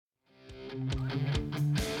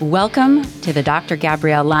Welcome to the Dr.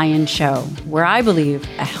 Gabrielle Lyon Show, where I believe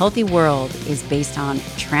a healthy world is based on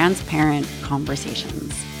transparent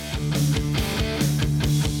conversations.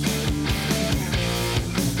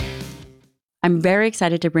 I'm very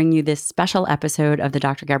excited to bring you this special episode of the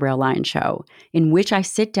Dr. Gabrielle Lyon Show, in which I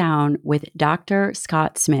sit down with Dr.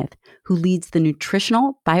 Scott Smith, who leads the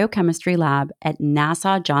Nutritional Biochemistry Lab at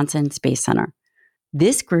NASA Johnson Space Center.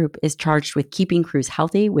 This group is charged with keeping crews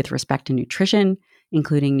healthy with respect to nutrition,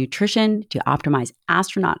 including nutrition to optimize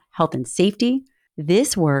astronaut health and safety.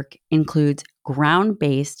 This work includes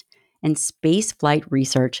ground-based and space flight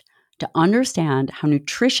research to understand how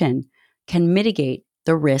nutrition can mitigate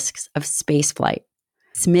the risks of spaceflight.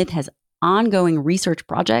 Smith has ongoing research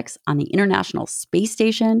projects on the International Space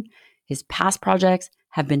Station. His past projects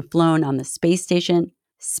have been flown on the space station,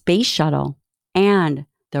 space shuttle, and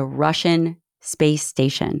the Russian space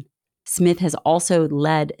station. Smith has also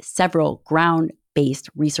led several ground-based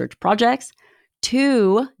research projects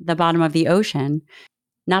to the bottom of the ocean,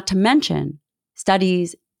 not to mention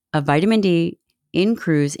studies of vitamin D in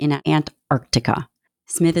crews in Antarctica.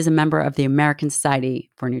 Smith is a member of the American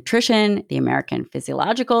Society for Nutrition, the American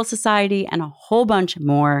Physiological Society, and a whole bunch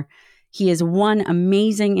more. He is one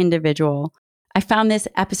amazing individual. I found this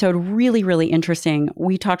episode really, really interesting.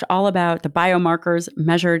 We talked all about the biomarkers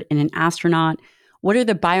measured in an astronaut. What are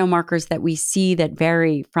the biomarkers that we see that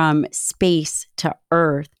vary from space to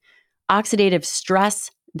Earth? Oxidative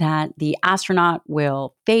stress that the astronaut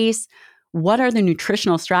will face. What are the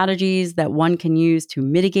nutritional strategies that one can use to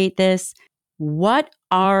mitigate this? What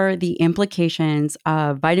are the implications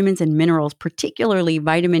of vitamins and minerals, particularly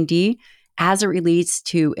vitamin D, as it relates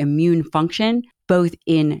to immune function, both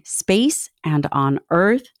in space and on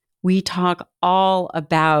Earth? We talk all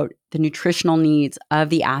about the nutritional needs of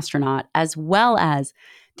the astronaut, as well as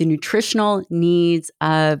the nutritional needs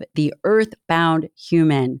of the earthbound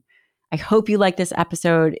human. I hope you like this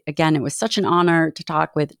episode. Again, it was such an honor to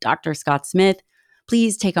talk with Dr. Scott Smith.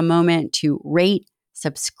 Please take a moment to rate,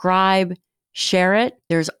 subscribe, share it.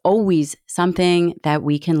 There's always something that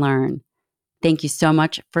we can learn. Thank you so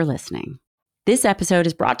much for listening. This episode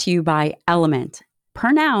is brought to you by Element,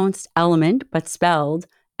 pronounced element, but spelled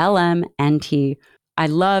LMNT. I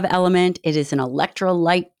love Element. It is an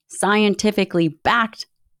electrolyte, scientifically backed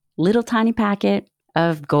little tiny packet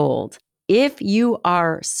of gold. If you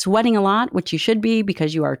are sweating a lot, which you should be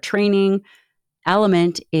because you are training,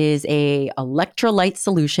 Element is a electrolyte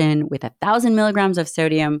solution with 1,000 milligrams of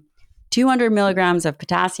sodium, 200 milligrams of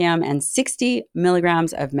potassium, and 60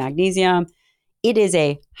 milligrams of magnesium. It is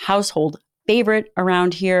a household favorite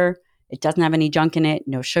around here. It doesn't have any junk in it,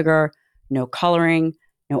 no sugar, no coloring,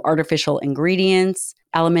 no artificial ingredients.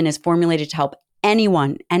 Element is formulated to help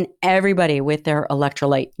anyone and everybody with their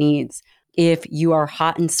electrolyte needs. If you are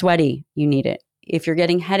hot and sweaty, you need it. If you're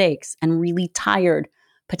getting headaches and really tired,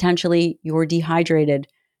 potentially you're dehydrated,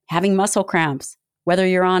 having muscle cramps, whether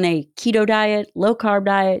you're on a keto diet, low carb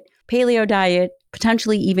diet, paleo diet,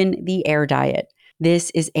 potentially even the air diet, this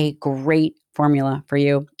is a great formula for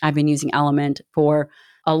you. I've been using Element for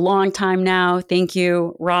a long time now. Thank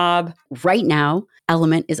you, Rob. Right now,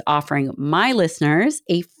 Element is offering my listeners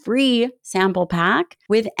a free sample pack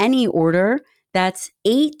with any order that's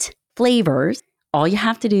 8 flavors. All you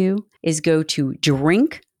have to do is go to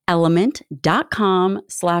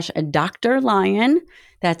drinkelement.com/Dr. Lyon.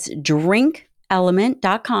 That's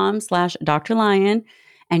drinkelement.com/Dr. Lyon.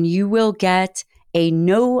 And you will get a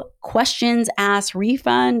no questions asked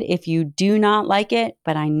refund if you do not like it,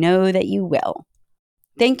 but I know that you will.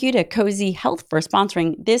 Thank you to Cozy Health for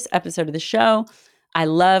sponsoring this episode of the show. I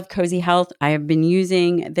love Cozy Health. I have been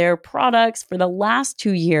using their products for the last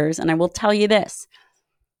 2 years, and I will tell you this.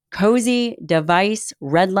 Cozy device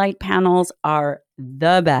red light panels are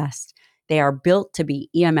the best. They are built to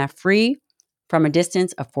be EMF free from a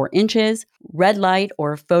distance of 4 inches. Red light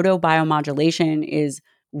or photobiomodulation is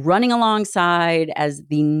running alongside as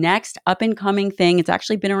the next up-and-coming thing. It's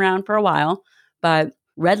actually been around for a while, but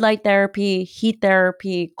red light therapy, heat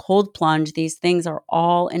therapy, cold plunge, these things are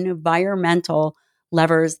all environmental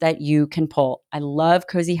levers that you can pull. I love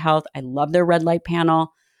Cozy Health. I love their red light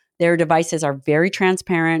panel. Their devices are very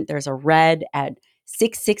transparent. There's a red at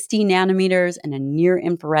 660 nanometers and a near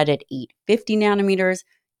infrared at 850 nanometers.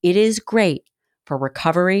 It is great for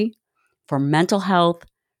recovery, for mental health,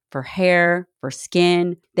 for hair, for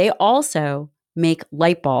skin. They also make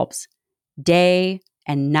light bulbs, day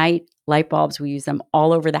and night light bulbs. We use them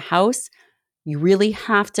all over the house. You really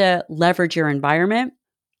have to leverage your environment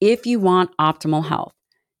if you want optimal health.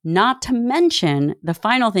 Not to mention, the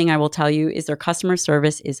final thing I will tell you is their customer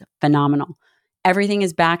service is phenomenal. Everything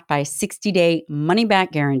is backed by a 60-day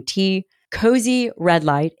money-back guarantee. Cozy Red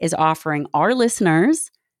Light is offering our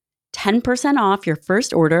listeners 10% off your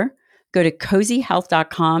first order. Go to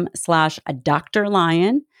cozyhealth.com/Dr.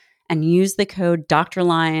 Lion and use the code Dr.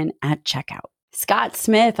 Lion at checkout. Scott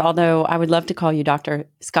Smith, although I would love to call you Dr.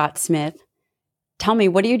 Scott Smith, tell me,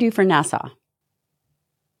 what do you do for NASA?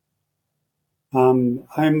 I'm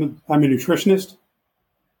a nutritionist,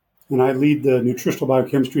 and I lead the nutritional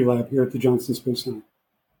biochemistry lab here at the Johnson Space Center.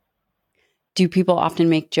 Do people often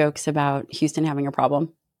make jokes about Houston having a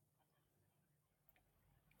problem?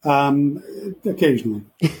 Occasionally.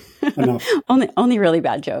 Enough. Only really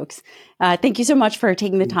bad jokes. Thank you so much for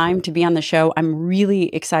taking the time to be on the show. I'm really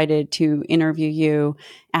excited to interview you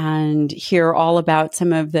and hear all about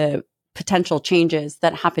some of the potential changes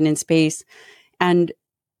that happen in space. And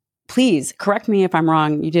please correct me if I'm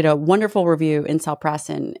wrong. You did a wonderful review in Cell Press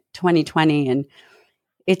in 2020, and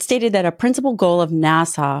it stated that a principal goal of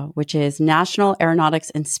NASA, which is National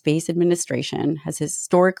Aeronautics and Space Administration, has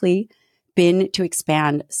historically been to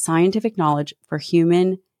expand scientific knowledge for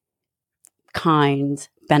humankind's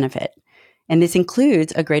benefit. And this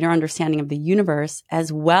includes a greater understanding of the universe,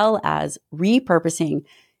 as well as repurposing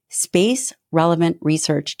space-relevant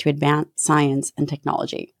research to advance science and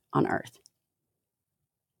technology on Earth.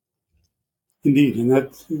 Indeed, and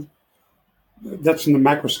that's from the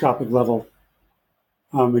macroscopic level.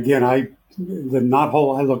 Again, the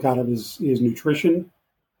knothole I look at it is nutrition,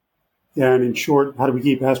 and in short, how do we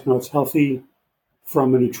keep astronauts healthy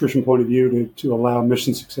from a nutrition point of view to allow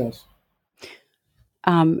mission success?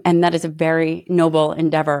 And that is a very noble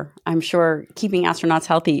endeavor. I'm sure keeping astronauts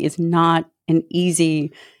healthy is not an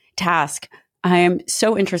easy task. I am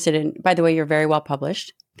so interested in, by the way, you're very well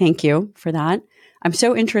published. Thank you for that. I'm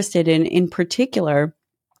so interested in particular,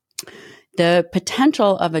 the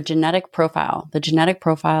potential of a genetic profile, the genetic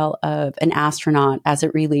profile of an astronaut as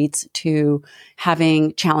it relates to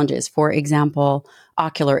having challenges, for example,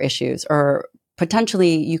 ocular issues, or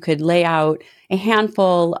potentially you could lay out a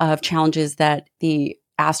handful of challenges that the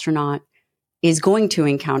astronaut is going to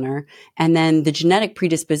encounter, and then the genetic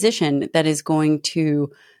predisposition that is going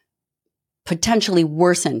to potentially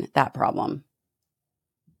worsen that problem.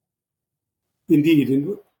 Indeed.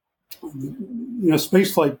 And,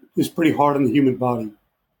 spaceflight is pretty hard on the human body.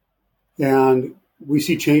 And we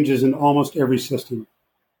see changes in almost every system.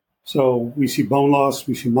 So we see bone loss,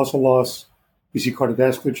 we see muscle loss, we see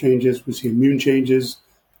cardiovascular changes, we see immune changes.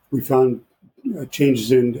 We found changes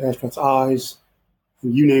in astronauts' eyes,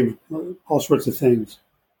 and you name it, all sorts of things.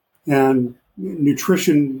 And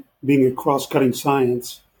nutrition, being a cross-cutting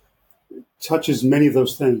science, touches many of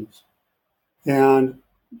those things. And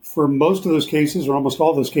for most of those cases, or almost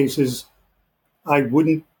all those cases, I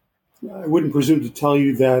wouldn't presume to tell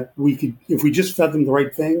you that we could, if we just fed them the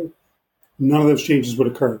right thing, none of those changes would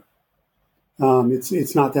occur.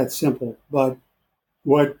 It's not that simple. But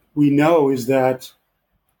what we know is that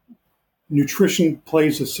nutrition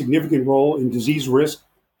plays a significant role in disease risk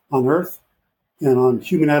on Earth and on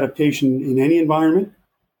human adaptation in any environment.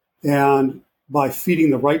 And by feeding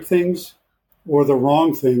the right things or the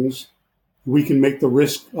wrong things, we can make the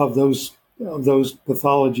risk of those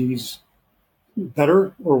pathologies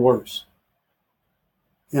better or worse.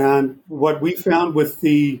 And what we found with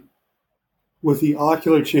the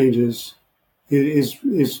ocular changes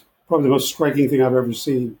is probably the most striking thing I've ever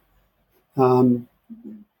seen. Around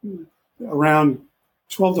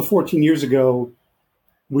 12 to 14 years ago,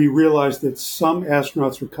 we realized that some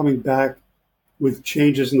astronauts were coming back with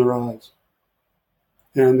changes in their eyes.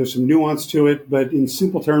 And there's some nuance to it, but in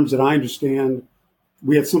simple terms that I understand,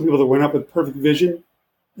 we had some people that went up with perfect vision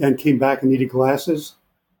and came back and needed glasses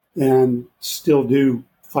and still do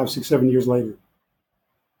 5, 6, 7 years later.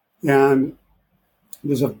 And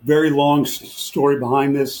there's a very long story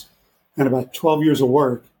behind this and about 12 years of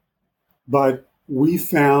work, but we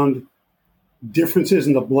found differences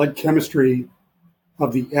in the blood chemistry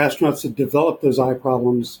of the astronauts that developed those eye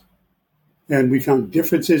problems. And we found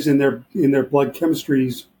differences in their blood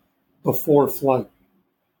chemistries before flight.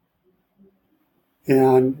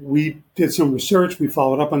 And we did some research. We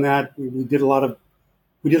followed up on that. We did a lot of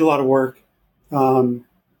work, and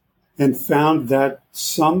found that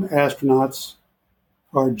some astronauts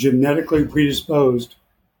are genetically predisposed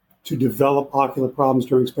to develop ocular problems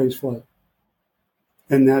during spaceflight,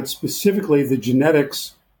 and that specifically the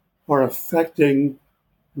genetics are affecting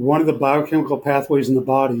one of the biochemical pathways in the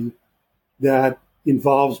body that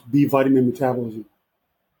involves B vitamin metabolism.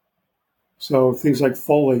 So things like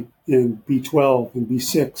folate and B12 and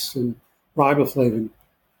B6 and riboflavin.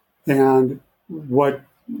 And what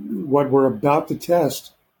we're about to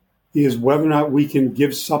test is whether or not we can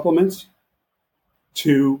give supplements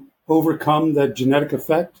to overcome that genetic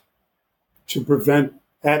effect to prevent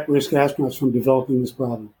at-risk astronauts from developing this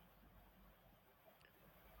problem.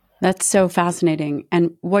 That's so fascinating.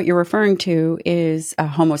 And what you're referring to is a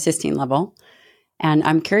homocysteine level. And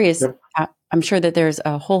I'm curious, Yep. I'm sure that there's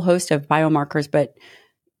a whole host of biomarkers, but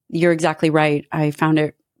you're exactly right. I found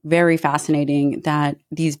it very fascinating that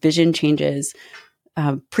these vision changes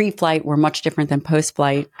pre-flight were much different than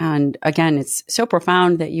post-flight. And again, it's so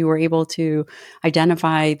profound that you were able to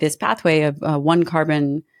identify this pathway of one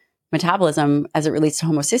carbon metabolism as it relates to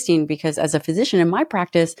homocysteine, because as a physician in my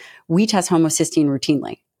practice, we test homocysteine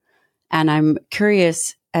routinely. And I'm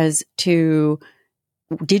curious as to,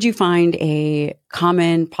 did you find a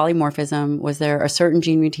common polymorphism? Was there a certain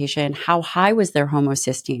gene mutation? How high was their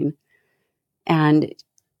homocysteine? And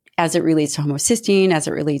as it relates to homocysteine, as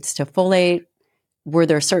it relates to folate, were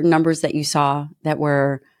there certain numbers that you saw that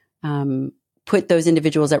were put those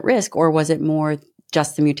individuals at risk, or was it more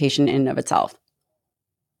just the mutation in and of itself?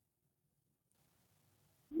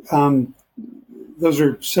 Those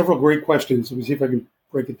are several great questions. Let me see if I can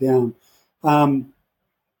break it down.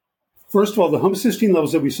 First of all, the homocysteine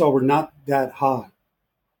levels that we saw were not that high.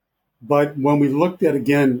 But when we looked at,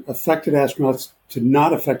 again, affected astronauts to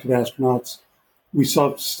not affected astronauts, we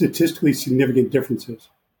saw statistically significant differences.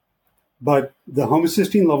 But the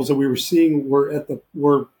homocysteine levels that we were seeing were at the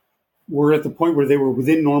point where they were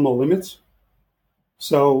within normal limits.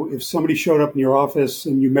 So if somebody showed up in your office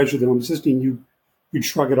and you measured the homocysteine, you'd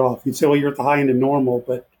shrug it off. You'd say, well, you're at the high end of normal,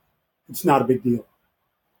 but it's not a big deal.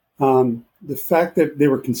 The fact that they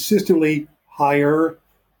were consistently higher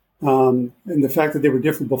and the fact that they were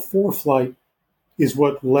different before flight is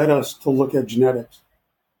what led us to look at genetics.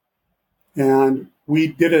 And we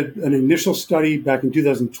did an initial study back in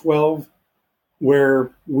 2012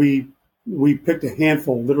 where we picked a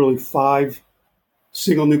handful, literally 5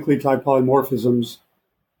 single nucleotide polymorphisms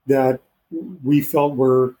that we felt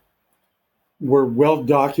were well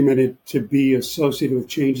documented to be associated with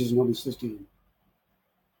changes in homocysteine.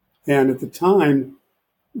 And at the time,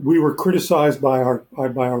 we were criticized by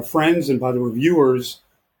our friends and by the reviewers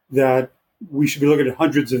that we should be looking at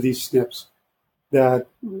hundreds of these SNPs, that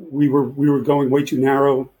we were going way too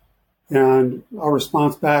narrow. And our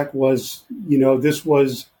response back was, this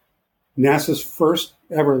was NASA's first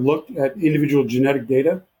ever look at individual genetic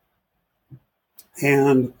data.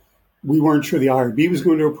 And we weren't sure the IRB was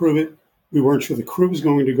going to approve it. We weren't sure the crew was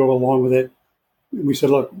going to go along with it. And we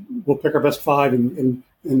said, look, we'll pick our best 5 and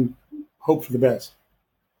hope for the best.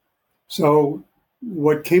 So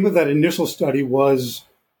what came of that initial study was,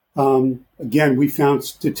 again, we found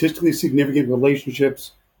statistically significant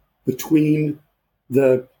relationships between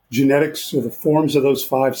the genetics or the forms of those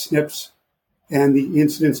 5 SNPs and the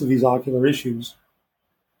incidence of these ocular issues.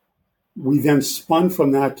 We then spun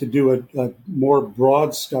from that to do a more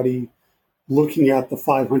broad study looking at the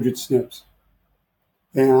 500 SNPs.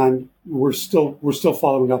 And we're still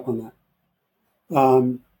following up on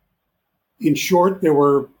that. In short, there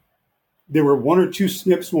were 1 or 2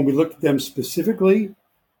 SNPs when we looked at them specifically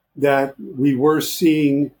that we were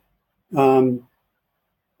seeing some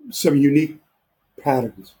unique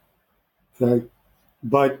patterns. Okay,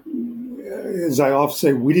 but as I often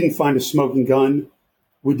say, we didn't find a smoking gun.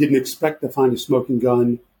 We didn't expect to find a smoking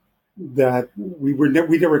gun. That we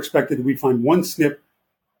never expected that we'd find one SNP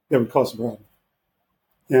that would cause a problem.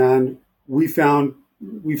 And we found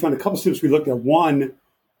a couple SNPs we looked at. One,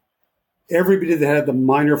 everybody that had the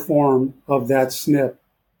minor form of that SNP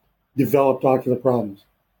developed ocular problems.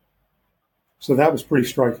 So that was pretty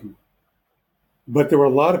striking. But there were a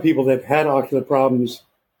lot of people that had ocular problems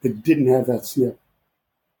that didn't have that SNP.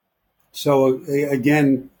 So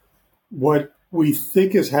again, what we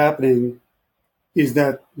think is happening is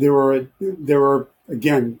that there are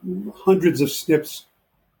again hundreds of SNPs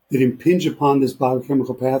that impinge upon this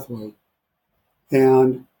biochemical pathway,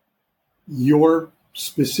 and your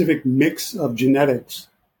specific mix of genetics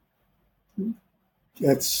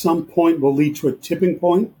at some point will lead to a tipping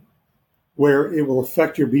point where it will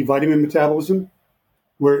affect your B vitamin metabolism,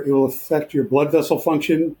 where it will affect your blood vessel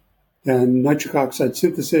function and nitric oxide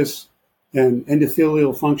synthesis and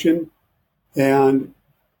endothelial function. And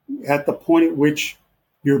at the point at which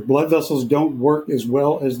your blood vessels don't work as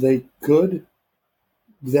well as they could,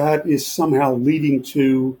 that is somehow leading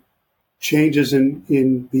to changes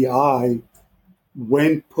in the eye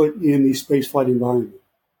when put in the spaceflight environment.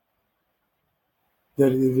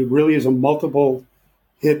 That it really is a multiple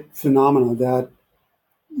hit phenomena that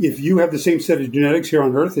if you have the same set of genetics here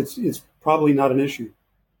on Earth, it's probably not an issue.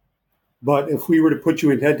 But if we were to put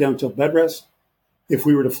you in head down tilt bed rest, if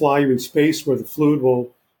we were to fly you in space where the fluid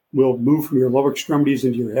will move from your lower extremities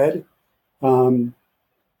into your head,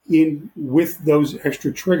 with those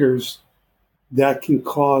extra triggers, that can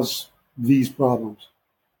cause these problems.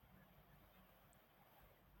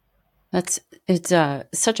 It's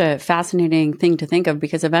such a fascinating thing to think of,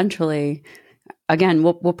 because eventually, again,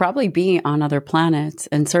 we'll probably be on other planets,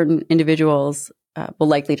 and certain individuals will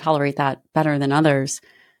likely tolerate that better than others.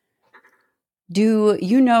 Do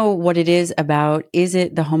you know what it is about? Is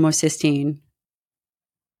it the homocysteine?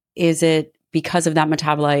 Is it because of that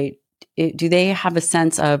metabolite? Do they have a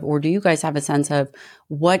sense of, or do you guys have a sense of,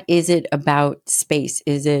 what is it about space?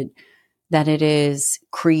 Is it that it is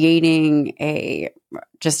creating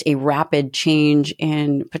just a rapid change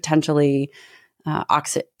in potentially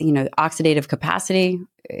oxidative capacity?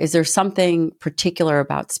 Is there something particular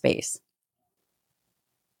about space?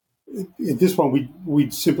 At this point, we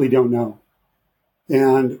simply don't know.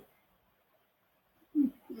 And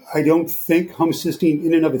I don't think homocysteine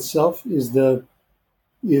in and of itself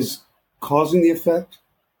is causing the effect.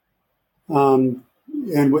 And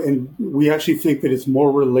we actually think that it's more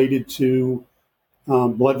related to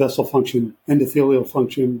blood vessel function, endothelial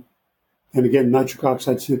function, and again, nitric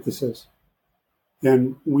oxide synthesis.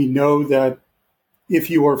 And we know that if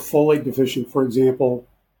you are folate deficient, for example,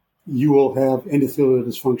 you will have endothelial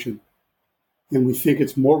dysfunction. And we think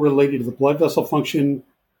it's more related to the blood vessel function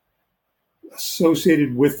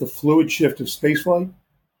associated with the fluid shift of spaceflight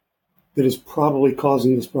that is probably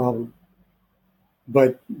causing this problem.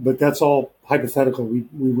 But that's all hypothetical.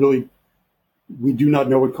 We do not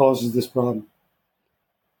know what causes this problem.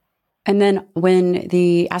 And then when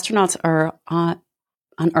the astronauts are on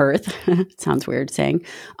Earth, it sounds weird saying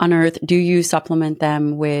on Earth, do you supplement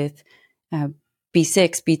them with B6,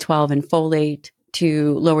 B12, and folate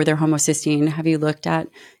to lower their homocysteine? Have you looked at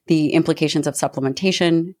the implications of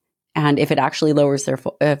supplementation and if it actually lowers their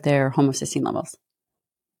homocysteine levels?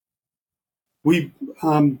 We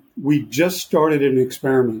just started an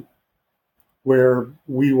experiment where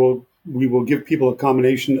we will give people a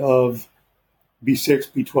combination of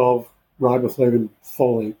B6, B12, riboflavin,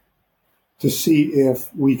 folate to see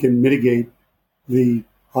if we can mitigate the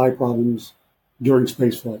eye problems during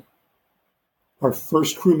spaceflight. Our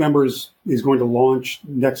first crew member is going to launch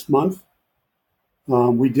next month.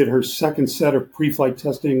 We did her second set of pre-flight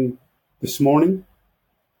testing this morning.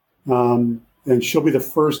 And she'll be the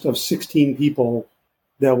first of 16 people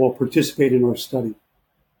that will participate in our study.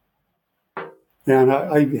 And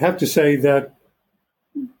I have to say that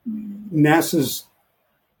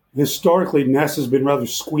historically, NASA's been rather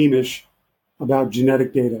squeamish about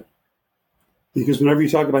genetic data. Because whenever you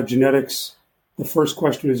talk about genetics, the first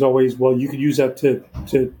question is always, well, you could use that to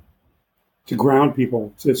ground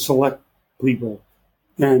people, to select people.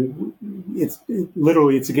 And it's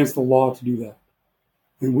against the law to do that.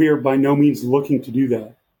 And we are by no means looking to do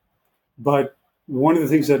that. But one of the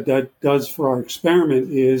things that does for our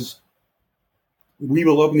experiment is we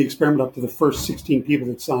will open the experiment up to the first 16 people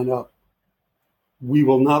that sign up. We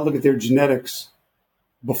will not look at their genetics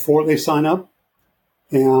before they sign up,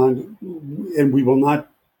 and we will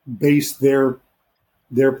not base their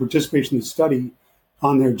participation in the study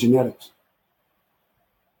on their genetics.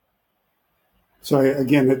 So I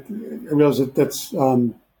realize that's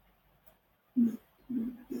a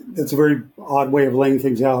very odd way of laying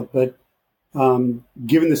things out, but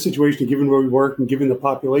given the situation, given where we work, and given the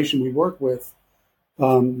population we work with,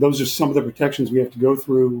 those are some of the protections we have to go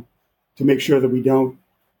through to make sure that we don't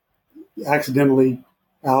accidentally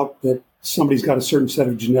out that somebody's got a certain set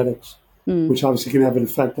of genetics, which obviously can have an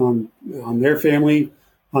effect on their family,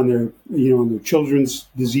 on their children's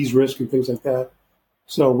disease risk and things like that.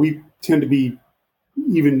 So we tend to be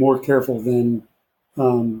even more careful than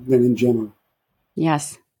in general.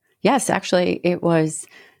 Yes. Actually, it was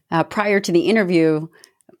prior to the interview.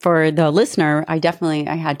 For the listener, I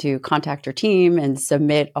had to contact your team and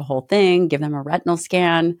submit a whole thing, give them a retinal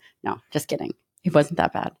scan. No, just kidding. It wasn't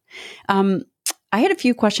that bad. I had a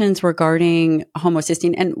few questions regarding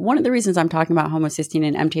homocysteine. And one of the reasons I'm talking about homocysteine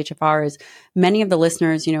and MTHFR is many of the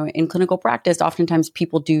listeners, in clinical practice, oftentimes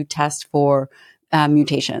people do test for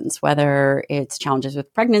mutations, whether it's challenges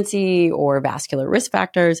with pregnancy or vascular risk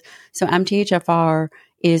factors. So MTHFR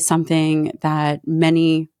is something that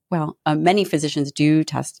many physicians do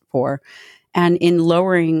test for. And in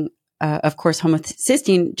lowering, of course,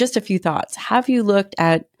 homocysteine, just a few thoughts. Have you looked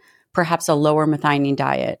at perhaps a lower methionine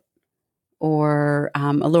diet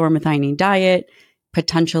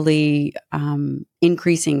potentially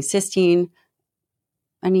increasing cysteine?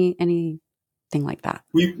 Anything like that?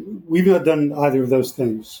 We've not done either of those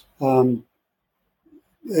things.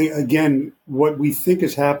 Again, what we think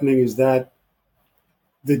is happening is that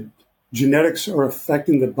the genetics are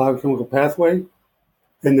affecting the biochemical pathway,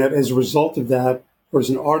 and that as a result of that, or as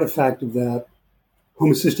an artifact of that,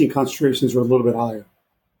 homocysteine concentrations are a little bit higher.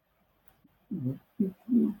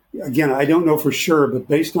 Again, I don't know for sure, but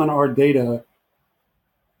based on our data,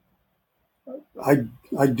 I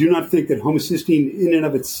do not think that homocysteine in and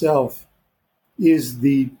of itself is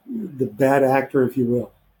the bad actor, if you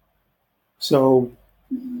will. So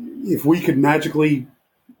if we could magically,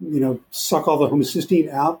 suck all the homocysteine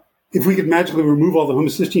out, if we could magically remove all the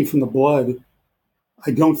homocysteine from the blood,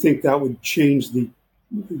 I don't think that would change the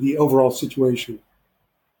overall situation.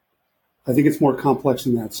 I think it's more complex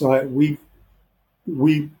than that. So we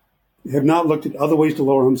have not looked at other ways to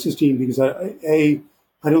lower homocysteine because I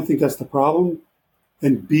don't think that's the problem.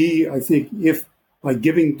 And B, I think if by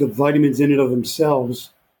giving the vitamins in and of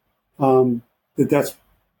themselves, we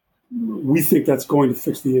think that's going to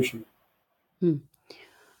fix the issue.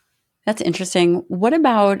 That's interesting. What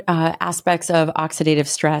about aspects of oxidative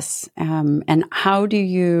stress, and how do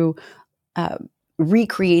you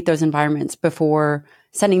recreate those environments before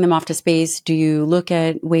sending them off to space? Do you look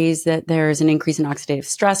at ways that there's an increase in oxidative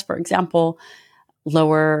stress, for example,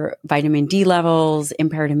 lower vitamin D levels,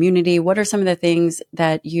 impaired immunity? What are some of the things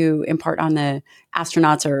that you impart on the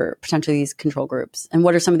astronauts or potentially these control groups? And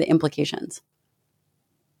what are some of the implications?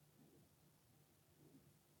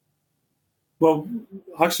 Well,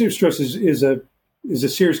 oxidative stress is a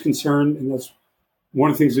serious concern, and that's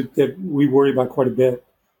one of the things that we worry about quite a bit.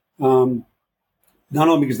 Not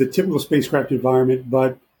only because of the typical spacecraft environment,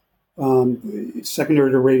 but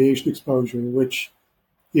secondary to radiation exposure, which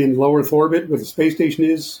in low Earth orbit, where the space station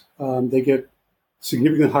is, they get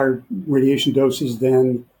significantly higher radiation doses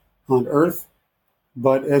than on Earth.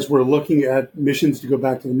 But as we're looking at missions to go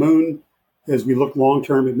back to the moon, as we look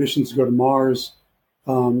long-term at missions to go to Mars,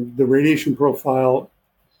 the radiation profile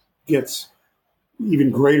gets even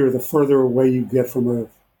greater the further away you get from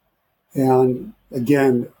Earth. And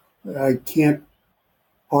again, I can't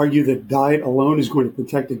argue that diet alone is going to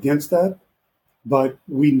protect against that, but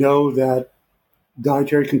we know that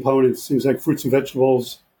dietary components, things like fruits and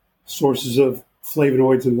vegetables, sources of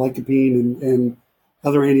flavonoids and lycopene and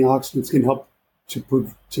other antioxidants can help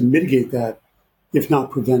to mitigate that, if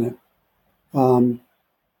not prevent it.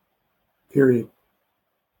 Period.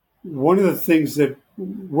 One of the things that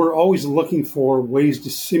we're always looking for ways to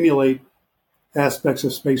simulate aspects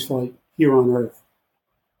of spaceflight here on Earth.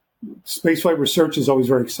 Spaceflight research is always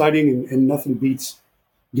very exciting, and nothing beats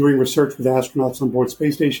doing research with astronauts on board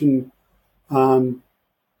space station.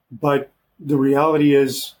 But the reality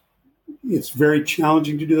is it's very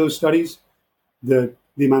challenging to do those studies. The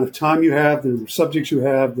amount of time you have, the subjects you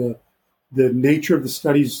have, the nature of the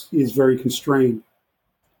studies is very constrained.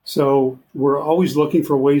 So we're always looking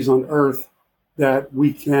for ways on Earth that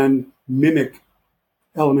we can mimic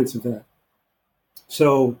elements of that.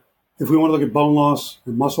 So if we want to look at bone loss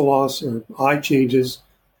or muscle loss or eye changes,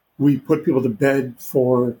 we put people to bed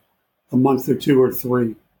for a month or 2 or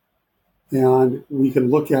 3. And we can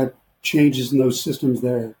look at changes in those systems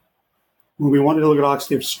there. When we wanted to look at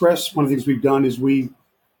oxidative stress, one of the things we've done is we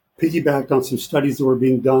piggybacked on some studies that were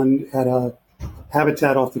being done at a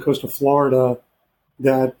habitat off the coast of Florida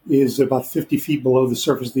that is about 50 feet below the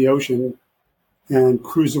surface of the ocean, and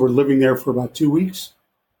crews that were living there for about 2 weeks.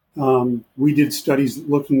 We did studies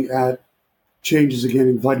looking at changes again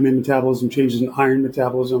in vitamin metabolism, changes in iron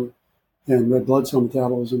metabolism, and red blood cell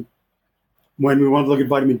metabolism. When we wanted to look at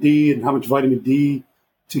vitamin D and how much vitamin D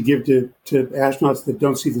to give to astronauts that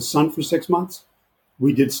don't see the sun for 6 months,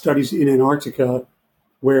 we did studies in Antarctica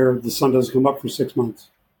where the sun doesn't come up for 6 months.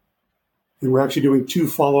 And we're actually doing 2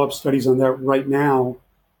 follow-up studies on that right now,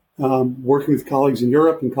 working with colleagues in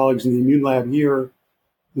Europe and colleagues in the immune lab here,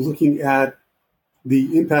 looking at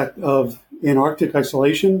the impact of Antarctic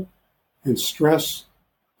isolation and stress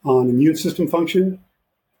on immune system function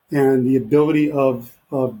and the ability of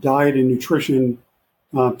diet and nutrition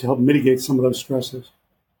to help mitigate some of those stresses.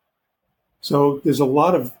 So there's a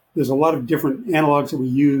lot of different analogs that we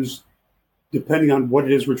use depending on what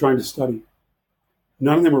it is we're trying to study.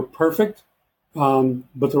 None of them are perfect,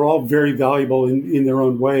 but they're all very valuable in their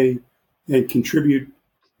own way and contribute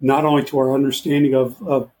not only to our understanding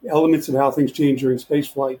of elements of how things change during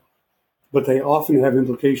spaceflight, but they often have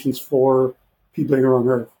implications for people here on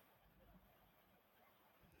Earth.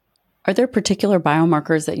 Are there particular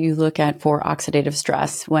biomarkers that you look at for oxidative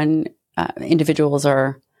stress when individuals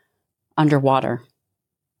are underwater?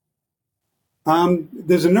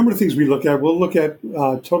 There's a number of things we look at. We'll look at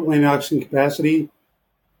total antioxidant capacity.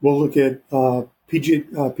 We'll look at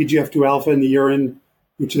PGF2 alpha in the urine,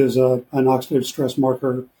 which is an oxidative stress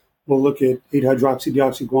marker. We'll look at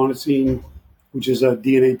 8-hydroxydeoxyguanosine, which is a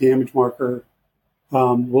DNA damage marker.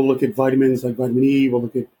 We'll look at vitamins like vitamin E. We'll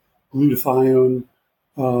look at glutathione.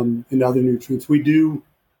 and other nutrients. We do,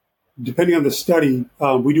 depending on the study,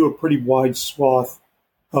 we do a pretty wide swath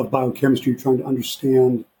of biochemistry, trying to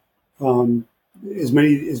understand as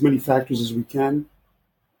many factors as we can.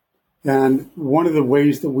 And one of the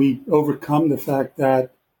ways that we overcome the fact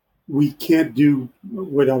that we can't do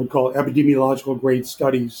what I would call epidemiological grade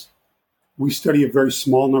studies. We study a very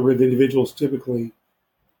small number of individuals typically,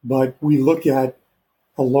 but we look at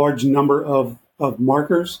a large number of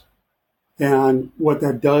markers. And what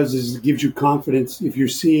that does is it gives you confidence. If you're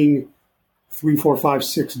seeing 3, 4, 5,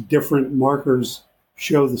 6 different markers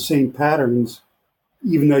show the same patterns,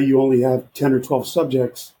 even though you only have 10 or 12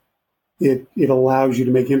 subjects, it allows you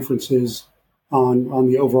to make inferences on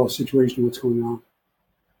the overall situation of what's going on.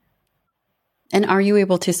 And are you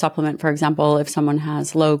able to supplement, for example, if someone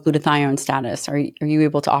has low glutathione status, are you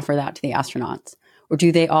able to offer that to the astronauts? Or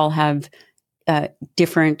do they all have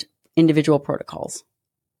different individual protocols?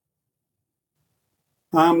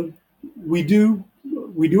 We do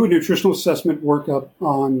a nutritional assessment workup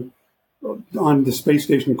on the space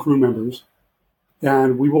station crew members,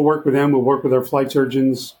 and we will work with them. We'll work with our flight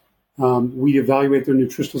surgeons. We evaluate their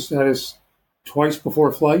nutritional status twice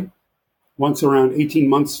before flight, once around 18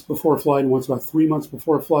 months before flight and once about 3 months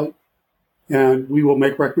before flight. And we will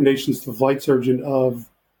make recommendations to the flight surgeon of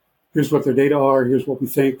here's what their data are, here's what we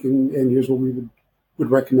think, and here's what we would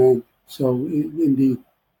recommend. So indeed.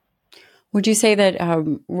 Would you say that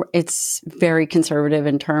it's very conservative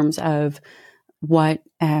in terms of what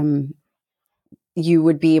you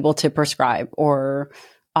would be able to prescribe or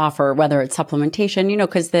offer, whether it's supplementation,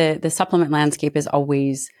 because the supplement landscape is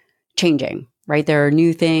always changing, right? There are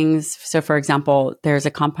new things. So for example, there's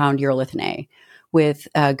a compound urolithin A with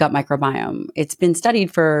gut microbiome. It's been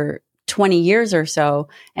studied for 20 years or so,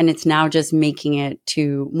 and it's now just making it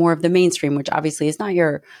to more of the mainstream, which obviously is not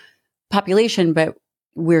your population, but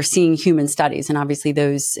we're seeing human studies, and obviously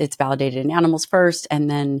it's validated in animals first, and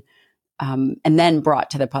then brought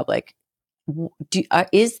to the public. Are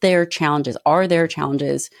there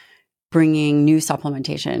challenges bringing new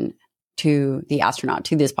supplementation to the astronaut,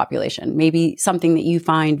 to this population? Maybe something that you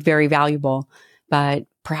find very valuable, but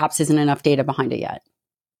perhaps isn't enough data behind it yet.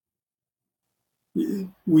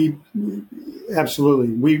 We absolutely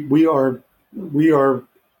we are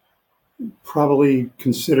probably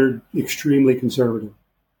considered extremely conservative.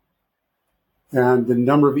 And the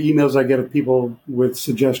number of emails I get of people with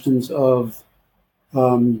suggestions of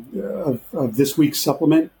this week's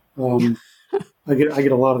supplement, I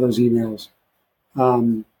get a lot of those emails.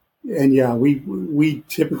 And yeah, we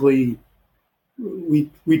typically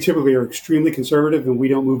are extremely conservative, and we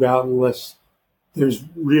don't move out unless there's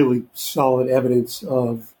really solid evidence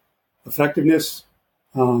of effectiveness,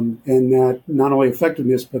 and that not only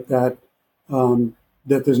effectiveness, but that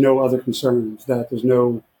there's no other concerns, that there's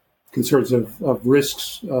no concerns of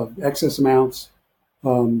risks of excess amounts,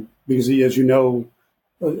 because as you know,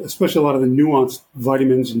 especially a lot of the nuanced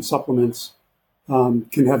vitamins and supplements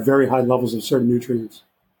can have very high levels of certain nutrients.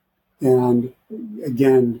 And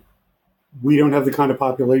again, we don't have the kind of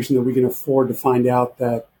population that we can afford to find out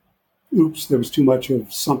that, oops, there was too much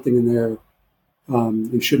of something in there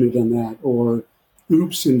and shouldn't have done that. Or,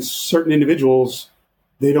 oops, in certain individuals,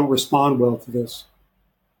 they don't respond well to this.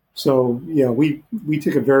 So, yeah, we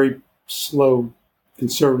take a very slow,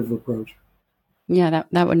 conservative approach. Yeah,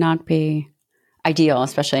 that would not be ideal,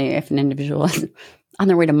 especially if an individual is on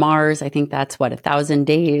their way to Mars. I think that's 1,000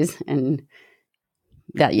 days. And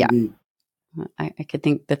that, yeah, I could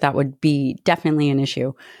think that would be definitely an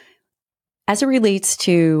issue. As it relates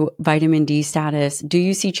to vitamin D status, do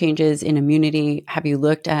you see changes in immunity? Have you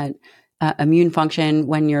looked at immune function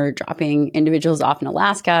when you're dropping individuals off in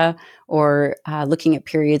Alaska, or looking at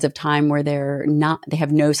periods of time where they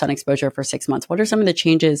have no sun exposure for 6 months? What are some of the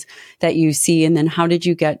changes that you see? And then how did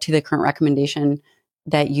you get to the current recommendation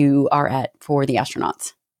that you are at for the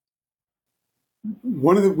astronauts?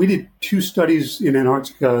 We did 2 studies in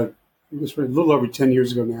Antarctica. It was a little over 10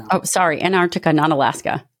 years ago now. Oh, sorry, Antarctica, not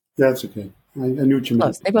Alaska. That's okay. I knew what you meant.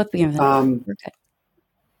 Close. They both begin with okay.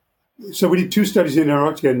 So we did 2 studies in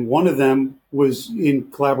Antarctica, and one of them was in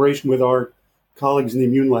collaboration with our colleagues in the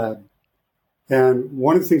immune lab. And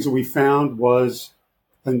one of the things that we found was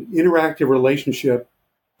an interactive relationship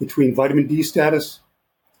between vitamin D status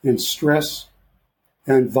and stress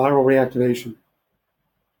and viral reactivation.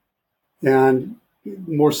 And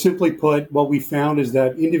more simply put, what we found is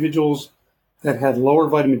that individuals that had lower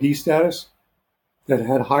vitamin D status, that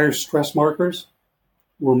had higher stress markers,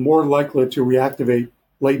 were more likely to reactivate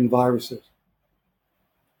latent viruses.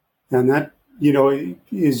 And that,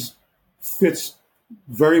 fits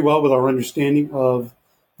very well with our understanding of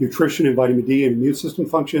nutrition and vitamin D and immune system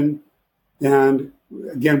function. And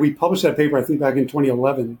again, we published that paper, I think, back in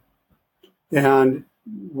 2011. And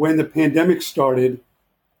when the pandemic started,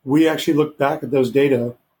 we actually looked back at those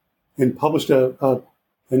data and published an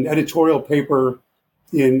editorial paper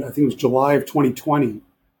in, I think it was July of 2020,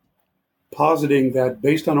 positing that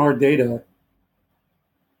based on our data,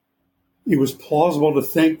 it was plausible to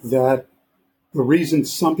think that the reason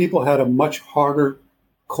some people had a much harder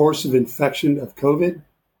course of infection of COVID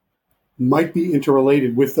might be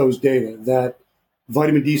interrelated with those data, that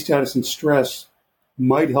vitamin D status and stress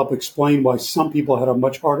might help explain why some people had a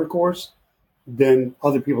much harder course than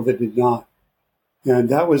other people that did not. And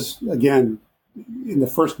that was, again, in the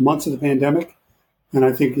first months of the pandemic. And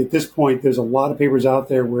I think at this point, there's a lot of papers out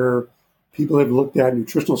there where people have looked at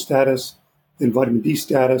nutritional status and vitamin D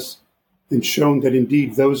status and shown that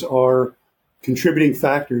indeed those are contributing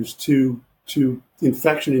factors to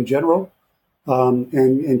infection in general,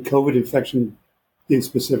 and COVID infection in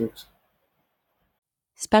specifics.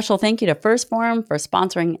 Special thank you to First Form for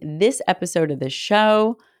sponsoring this episode of the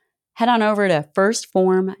show. Head on over to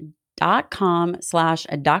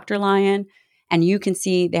firstform.com/Dr. Lion, and you can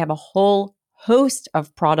see they have a whole host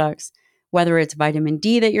of products, whether it's vitamin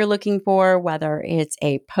D that you're looking for, whether it's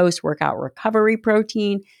a post-workout recovery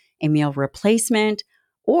protein, a meal replacement,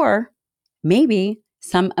 or maybe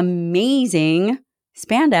some amazing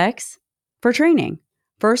spandex for training.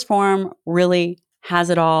 First Form really has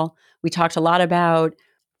it all. We talked a lot about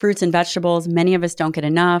fruits and vegetables. Many of us don't get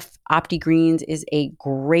enough. Opti Greens is a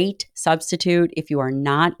great substitute if you are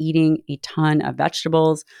not eating a ton of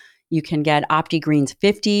vegetables. You can get Opti Greens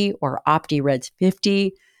 50 or Opti Reds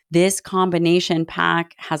 50. This combination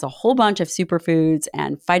pack has a whole bunch of superfoods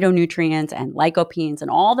and phytonutrients and lycopenes and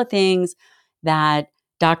all the things that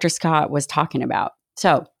Dr. Scott was talking about.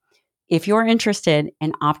 So if you're interested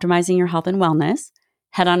in optimizing your health and wellness,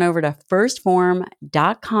 head on over to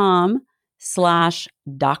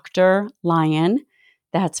firstform.com/Dr. Lion.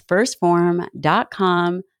 That's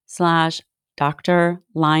firstform.com/Dr.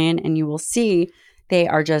 Lion. And you will see they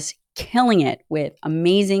are just killing it with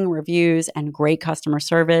amazing reviews and great customer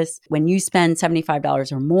service. When you spend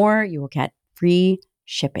 $75 or more, you will get free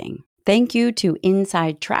shipping. Thank you to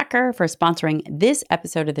Inside Tracker for sponsoring this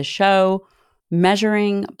episode of the show.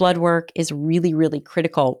 Measuring blood work is really, really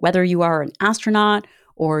critical. Whether you are an astronaut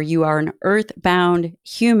or you are an earthbound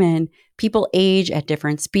human, people age at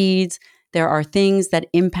different speeds. There are things that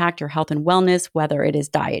impact your health and wellness, whether it is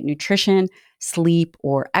diet, nutrition, sleep,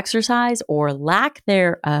 or exercise, or lack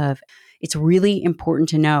thereof. It's really important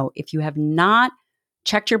to know if you have not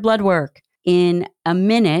checked your blood work in a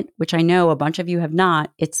minute, which I know a bunch of you have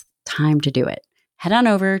not, it's time to do it. Head on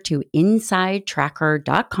over to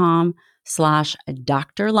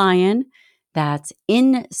insidetracker.com/Dr. Lion. That's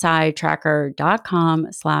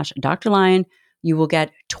insidetracker.com/Dr. Lion. You will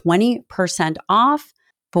get 20% off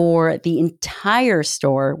for the entire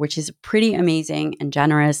store, which is pretty amazing and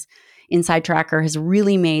generous. Inside Tracker has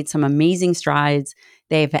really made some amazing strides.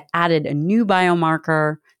 They've added a new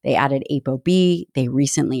biomarker. They added ApoB. They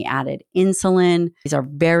recently added insulin. These are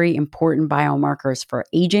very important biomarkers for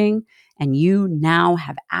aging, and you now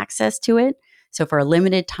have access to it. So for a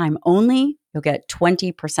limited time only, you'll get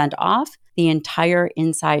 20% off the entire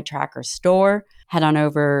Inside Tracker store. Head on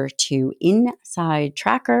over to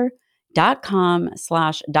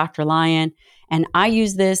insidetracker.com/Dr. Lion. And I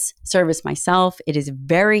use this service myself. It is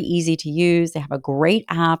very easy to use. They have a great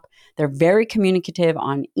app. They're very communicative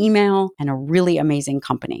on email and a really amazing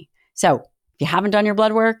company. So if you haven't done your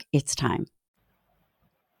blood work, it's time.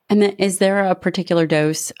 And then is there a particular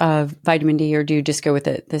dose of vitamin D, or do you just go with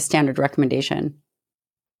the standard recommendation?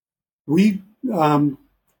 We, when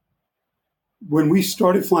we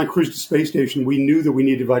started flying Cruise to Space Station, we knew that we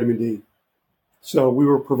needed vitamin D. So we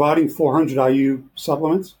were providing 400 IU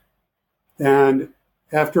supplements. And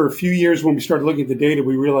after a few years, when we started looking at the data,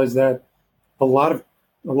 we realized that a lot of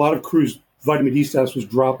crew's vitamin D status was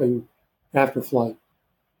dropping after flight.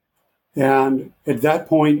 And at that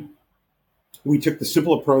point, we took the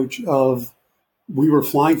simple approach of, we were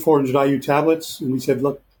flying 400 IU tablets, and we said,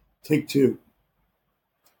 look, take 2.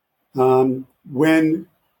 When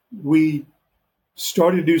we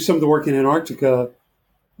started to do some of the work in Antarctica,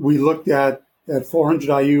 we looked at 400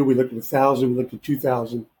 IU, we looked at 1,000, we looked at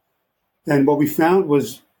 2,000. And what we found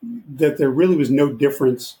was that there really was no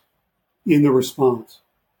difference in the response.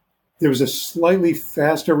 There was a slightly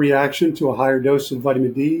faster reaction to a higher dose of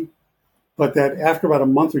vitamin D, but that after about a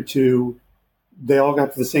month or two, they all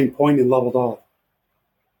got to the same point and leveled off.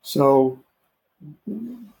 So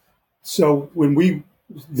when we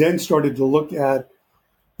then started to look at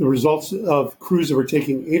the results of crews that were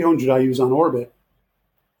taking 800 IUs on orbit,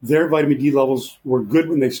 their vitamin D levels were good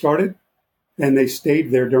when they started, and they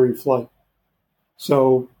stayed there during flight.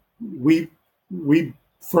 So we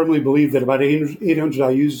firmly believe that about 800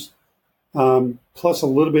 IUs plus a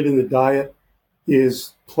little bit in the diet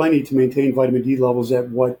is plenty to maintain vitamin D levels at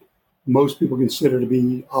what most people consider to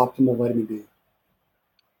be optimal vitamin D.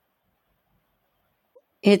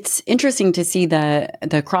 It's interesting to see the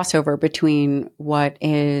crossover between what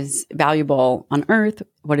is valuable on Earth,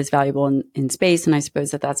 what is valuable in space, and I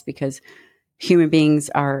suppose that's because human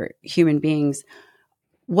beings are human beings.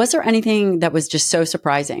 Was there anything that was just so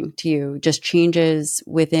surprising to you, just changes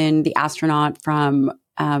within the astronaut from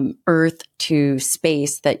Earth to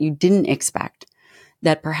space that you didn't expect,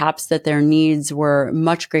 that perhaps that their needs were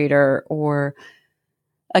much greater or,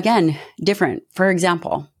 again, different? For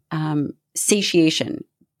example, satiation,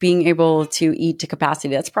 being able to eat to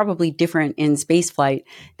capacity, that's probably different in space flight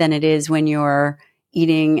than it is when you're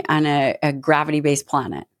eating on a gravity-based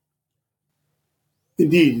planet.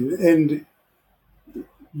 Indeed. And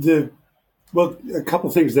a couple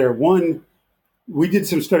things there. One, we did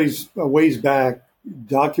some studies a ways back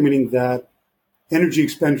documenting that energy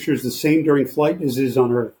expenditure is the same during flight as it is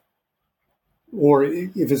on Earth. Or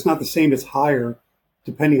if it's not the same, it's higher,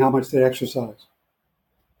 depending how much they exercise.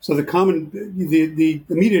 So the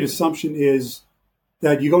immediate assumption is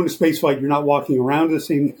that you go into space flight, you're not walking around to the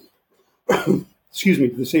same, excuse me,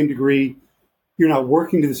 to the same degree. You're not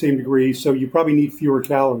working to the same degree, so you probably need fewer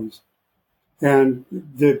calories. And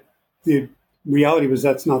the reality was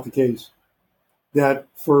that's not the case. That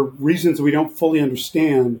for reasons we don't fully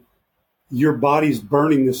understand, your body's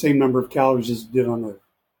burning the same number of calories as it did on Earth.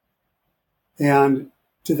 And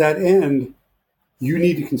to that end, you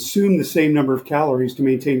need to consume the same number of calories to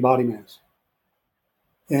maintain body mass.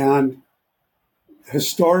 And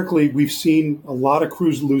historically, we've seen a lot of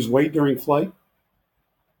crews lose weight during flight.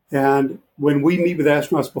 And when we meet with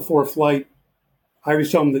astronauts before flight, I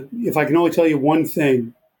always tell them that if I can only tell you one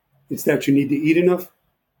thing, it's that you need to eat enough,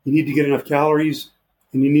 you need to get enough calories,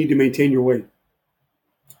 and you need to maintain your weight.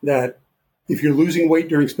 That if you're losing weight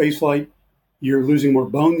during spaceflight, you're losing more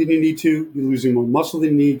bone than you need to, you're losing more muscle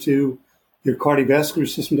than you need to, your cardiovascular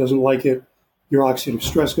system doesn't like it, your oxidative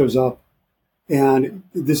stress goes up, and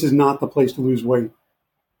this is not the place to lose weight.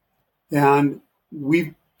 And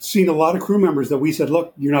we've seen a lot of crew members that we said,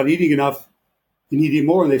 look, you're not eating enough, you need to eat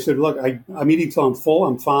more. And they said, look, I'm eating till I'm full,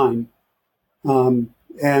 I'm fine.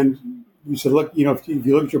 And we said, look, if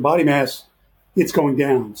you look at your body mass, it's going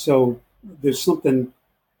down. So there's something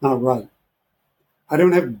not right. I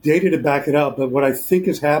don't have data to back it up, but what I think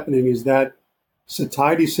is happening is that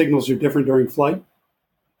satiety signals are different during flight,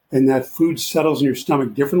 and that food settles in your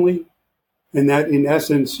stomach differently, and that in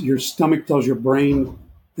essence, your stomach tells your brain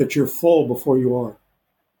that you're full before you are.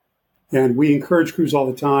 And we encourage crews all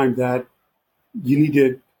the time that you need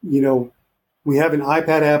to, we have an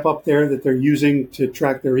iPad app up there that they're using to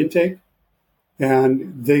track their intake,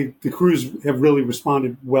 and the crews have really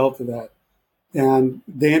responded well to that. And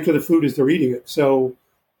they enter the food as they're eating it. So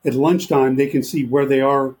at lunchtime, they can see where they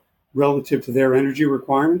are relative to their energy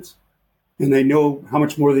requirements, and they know how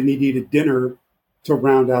much more they need to eat at dinner to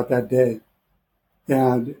round out that day.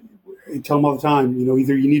 And I tell them all the time,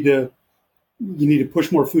 either you need to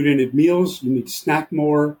push more food in at meals, you need to snack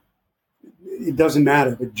more. It doesn't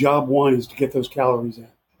matter, but job one is to get those calories in.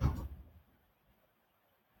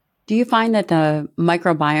 Do you find that the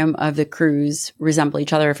microbiome of the crews resemble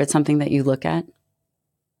each other if it's something that you look at?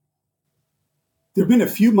 There have been a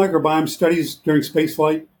few microbiome studies during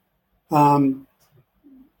spaceflight. And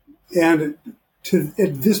at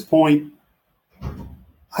this point,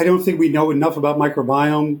 I don't think we know enough about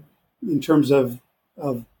microbiome in terms of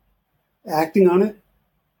acting on it,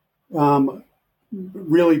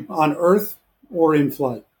 really on Earth or in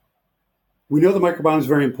flight. We know the microbiome is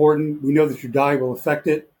very important. We know that your diet will affect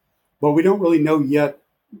it, but we don't really know yet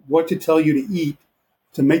what to tell you to eat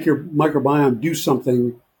to make your microbiome do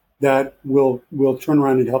something that will turn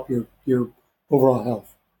around and help your overall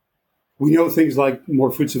health. We know things like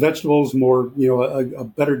more fruits and vegetables, more, a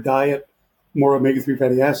better diet, more omega-3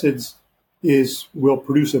 fatty acids will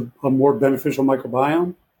produce a more beneficial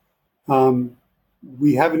microbiome.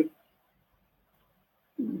 We haven't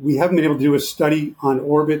been able to do a study on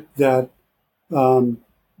orbit that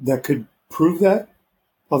could prove that,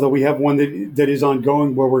 although we have one that is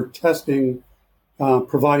ongoing where we're testing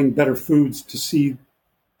providing better foods to see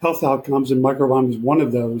health outcomes, and microbiome is one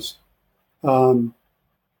of those.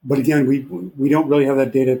 But again, we don't really have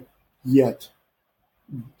that data yet.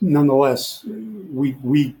 Nonetheless,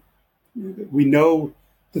 we know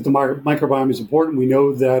that the microbiome is important. We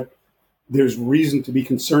know that there's reason to be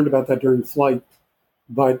concerned about that during flight,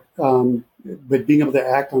 but being able to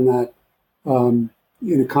act on that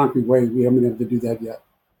in a concrete way. We haven't been able to do that yet.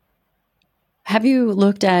 Have you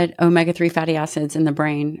looked at omega-3 fatty acids in the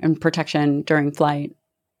brain and protection during flight?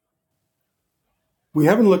 We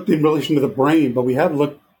haven't looked in relation to the brain, but we have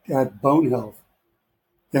looked at bone health.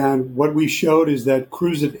 And what we showed is that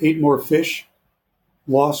crews that ate more fish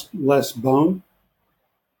lost less bone.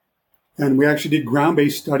 And we actually did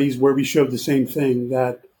ground-based studies where we showed the same thing,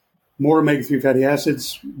 that more omega-3 fatty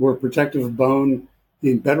acids were protective of bone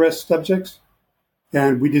in bed rest subjects.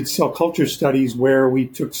 And we did cell culture studies where we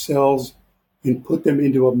took cells and put them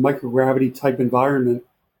into a microgravity type environment.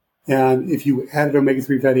 And if you added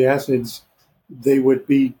omega-3 fatty acids, they would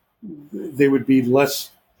be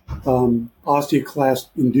less osteoclast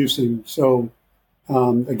inducing. So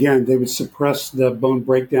again, they would suppress the bone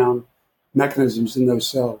breakdown mechanisms in those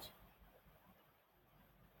cells.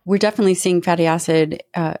 We're definitely seeing fatty acid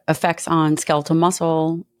effects on skeletal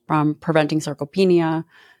muscle from preventing sarcopenia,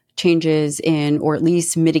 changes in, or at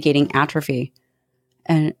least mitigating atrophy.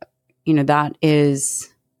 And, that is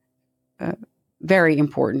very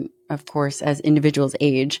important, of course, as individuals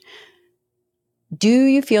age. Do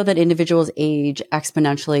you feel that individuals age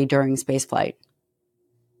exponentially during spaceflight?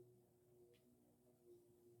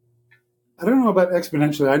 I don't know about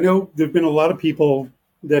exponentially. I know there have been a lot of people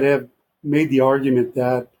that have made the argument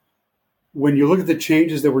that when you look at the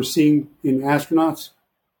changes that we're seeing in astronauts,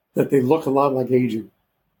 that they look a lot like aging.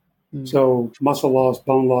 Mm. So muscle loss,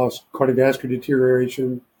 bone loss, cardiovascular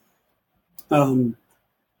deterioration.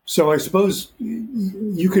 So I suppose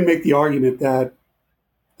you can make the argument that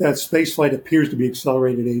spaceflight appears to be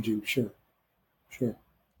accelerated aging. Sure.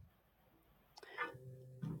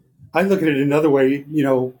 I look at it another way,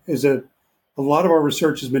 as a lot of our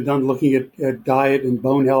research has been done looking at diet and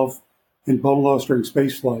bone health and bone loss during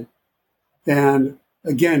spaceflight. And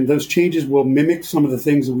again, those changes will mimic some of the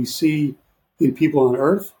things that we see in people on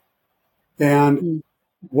Earth. And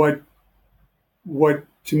what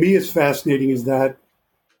to me is fascinating is that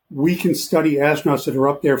we can study astronauts that are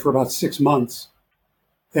up there for about 6 months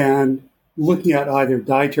and looking at either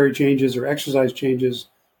dietary changes or exercise changes,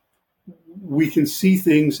 we can see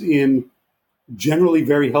things in generally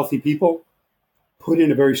very healthy people put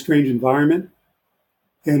in a very strange environment.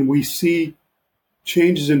 And we see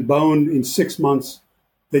changes in bone in 6 months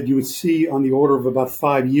that you would see on the order of about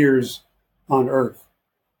 5 years on Earth.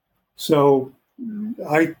 So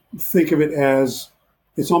I think of it as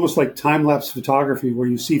it's almost like time-lapse photography where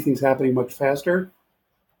you see things happening much faster.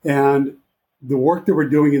 And the work that we're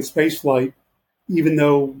doing in spaceflight, even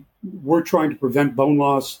though we're trying to prevent bone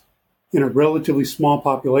loss in a relatively small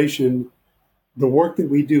population, the work that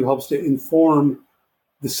we do helps to inform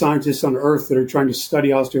the scientists on Earth that are trying to study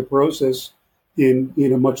osteoporosis in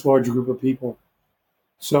a much larger group of people.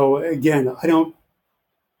 So again,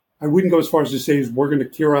 I wouldn't go as far as to say we're going to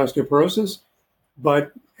cure osteoporosis,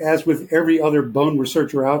 but as with every other bone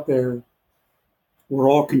researcher out there, we're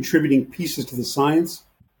all contributing pieces to the science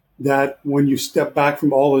that when you step back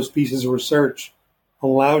from all those pieces of research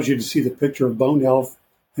allows you to see the picture of bone health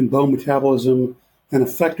and bone metabolism and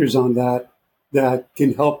effectors on that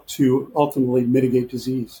can help to ultimately mitigate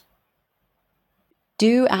disease.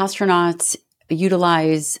 Do astronauts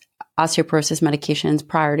utilize osteoporosis medications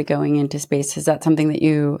prior to going into space? Is that something that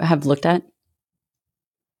you have looked at?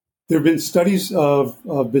 There have been studies of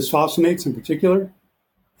bisphosphonates in particular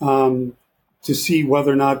to see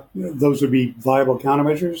whether or not those would be viable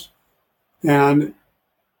countermeasures. And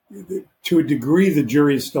to a degree, the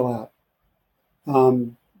jury is still out.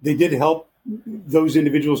 They did help those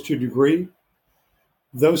individuals to a degree.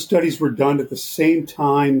 Those studies were done at the same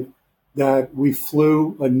time that we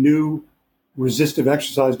flew a new resistive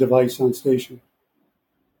exercise device on station.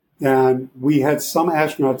 And we had some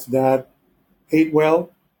astronauts that ate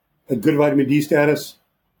well, had good vitamin D status,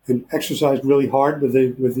 and exercised really hard with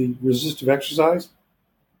the resistive exercise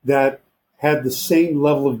that had the same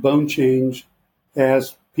level of bone change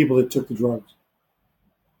as people that took the drugs.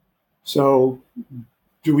 So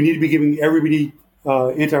do we need to be giving everybody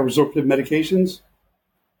anti-resorptive medications?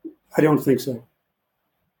 I don't think so.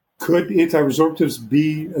 Could anti-resorptives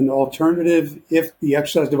be an alternative if the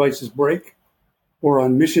exercise devices break or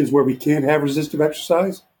on missions where we can't have resistive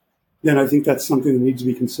exercise? Then I think that's something that needs to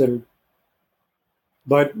be considered.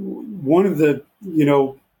 But one of the,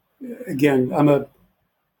 again, I'm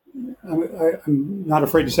not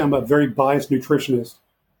afraid to say I'm a very biased nutritionist.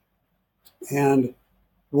 And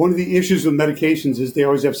one of the issues with medications is they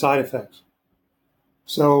always have side effects.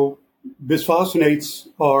 So bisphosphonates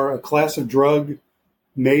are a class of drug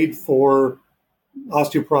made for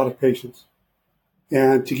osteoporotic patients.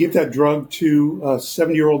 And to give that drug to a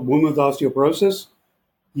 70-year-old woman with osteoporosis,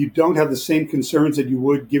 you don't have the same concerns that you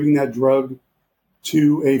would giving that drug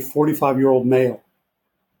to a 45-year-old male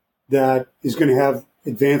that is going to have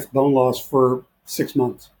advanced bone loss for 6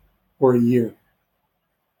 months or a year.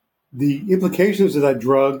 The implications of that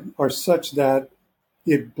drug are such that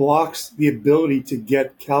it blocks the ability to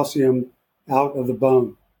get calcium out of the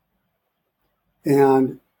bone.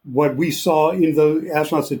 And what we saw in the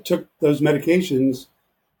astronauts that took those medications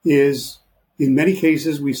is, in many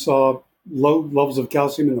cases, we saw low levels of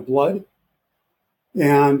calcium in the blood.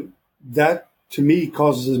 And that, to me,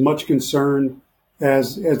 causes as much concern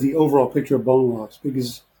as the overall picture of bone loss.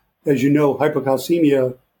 Because, as you know,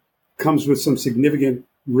 hypocalcemia comes with some significant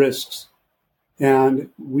risks. And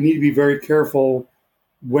we need to be very careful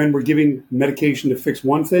when we're giving medication to fix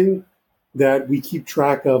one thing, that we keep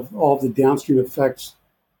track of all the downstream effects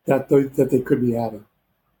that they could be having.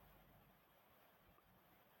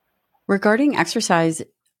 Regarding exercise,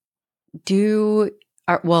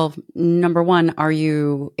 number one, are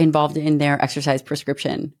you involved in their exercise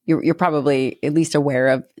prescription? You're probably at least aware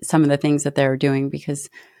of some of the things that they're doing because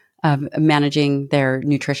of managing their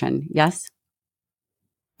nutrition. Yes?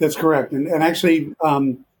 That's correct. And actually,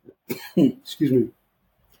 excuse me,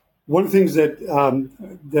 one of the things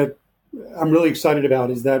that I'm really excited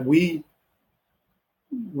about is that we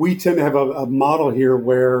tend to have a model here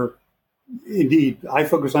where, indeed, I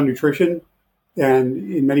focus on nutrition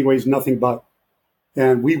and in many ways nothing but.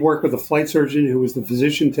 And we work with a flight surgeon who is the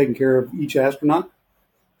physician taking care of each astronaut.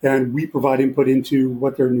 And we provide input into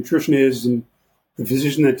what their nutrition is, and the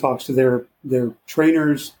physician that talks to their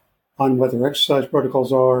trainers on what their exercise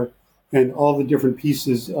protocols are and all the different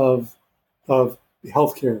pieces of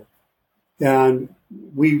healthcare. And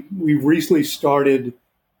we've recently started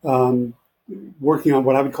working on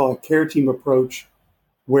what I would call a care team approach,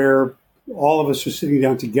 where all of us are sitting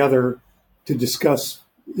down together to discuss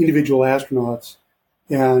individual astronauts.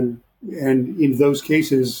 And in those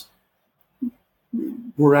cases,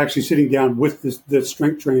 we're actually sitting down with the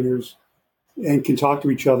strength trainers and can talk to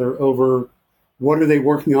each other over what are they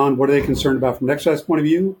working on, what are they concerned about from an exercise point of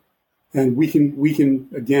view, and we can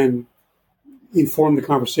again inform the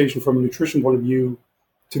conversation from a nutrition point of view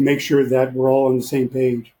to make sure that we're all on the same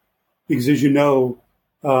page. Because, as you know,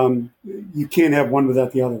 you can't have one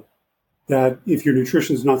without the other. That if your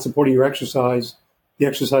nutrition is not supporting your exercise, the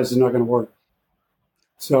exercise is not going to work.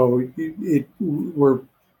 So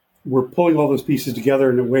we're pulling all those pieces together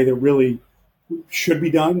in a way that really should be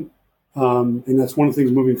done, and that's one of the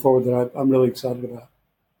things moving forward that I'm really excited about.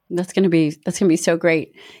 That's going to be so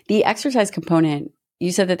great. The exercise component.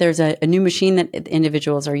 You said that there's a new machine that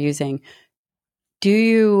individuals are using.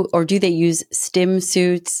 Do they use stim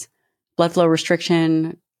suits, blood flow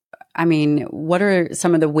restriction? I mean, what are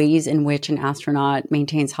some of the ways in which an astronaut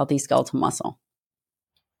maintains healthy skeletal muscle?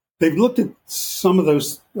 They've looked at some of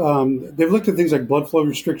those. They've looked at things like blood flow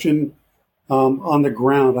restriction on the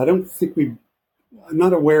ground. I'm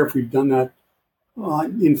not aware if we've done that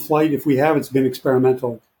in flight. If we have, it's been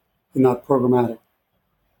experimental and not programmatic.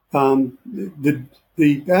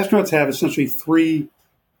 The astronauts have essentially three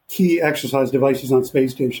key exercise devices on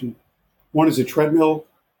space station. One is a treadmill,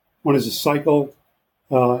 one is a cycle,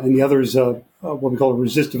 and the other is what we call a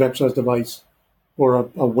resistive exercise device, or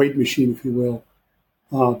a weight machine, if you will.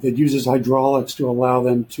 That uses hydraulics to allow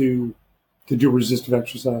them to do resistive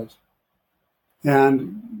exercise.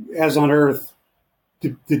 And as on Earth,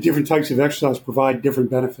 the different types of exercise provide different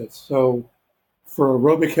benefits. So for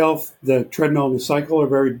aerobic health, the treadmill and the cycle are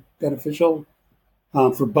very beneficial.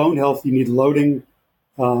 For bone health, you need loading,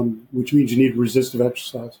 which means you need resistive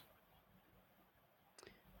exercise.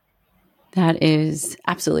 That is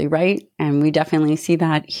absolutely right. And we definitely see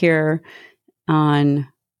that here on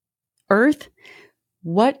Earth.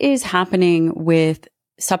 What is happening with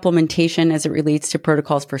supplementation as it relates to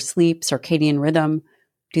protocols for sleep, circadian rhythm?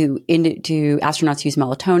 Do astronauts use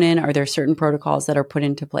melatonin? Are there certain protocols that are put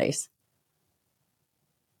into place?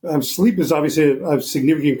 Sleep is obviously a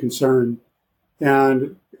significant concern.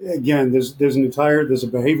 And again, there's a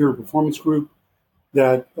behavior and performance group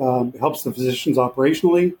that helps the physicians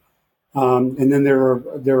operationally. And then there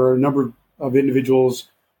are a number of individuals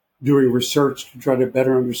doing research to try to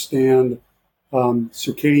better understand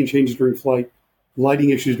circadian changes during flight, lighting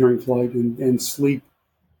issues during flight, and sleep.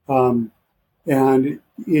 And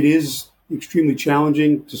it is extremely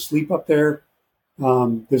challenging to sleep up there.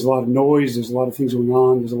 There's a lot of noise. There's a lot of things going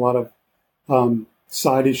on. There's a lot of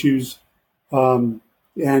side issues. And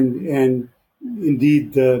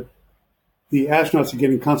indeed, the astronauts are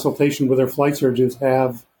getting consultation with their flight surgeons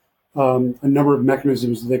have a number of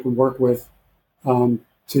mechanisms that they can work with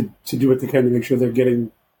to do what they can to make sure they're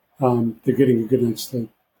getting a good night's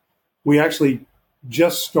sleep. We actually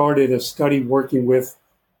just started a study working with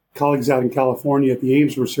colleagues out in California at the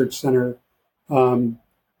Ames Research Center to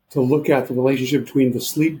look at the relationship between the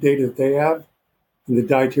sleep data that they have and the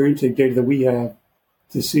dietary intake data that we have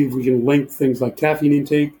to see if we can link things like caffeine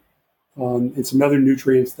intake and some other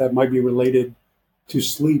nutrients that might be related to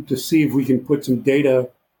sleep to see if we can put some data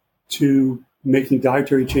to making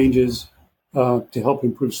dietary changes to help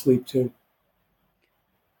improve sleep too.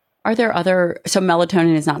 Are there so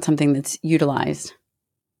melatonin is not something that's utilized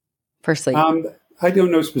for sleep? I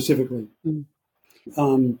don't know specifically. Mm.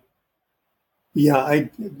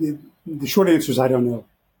 The short answer is I don't know.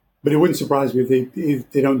 But it wouldn't surprise me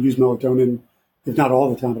if they don't use melatonin, if not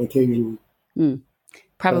all the time, but occasionally.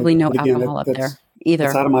 Probably no alcohol up there either.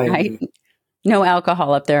 That's out of my area. No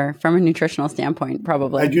alcohol up there from a nutritional standpoint,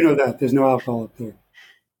 probably. I do know that. There's no alcohol up there.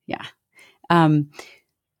 Yeah.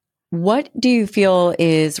 What do you feel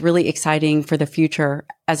is really exciting for the future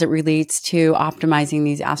as it relates to optimizing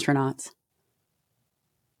these astronauts?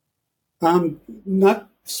 Not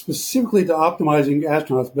specifically to optimizing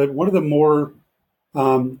astronauts, but one of the more,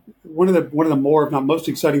 if not most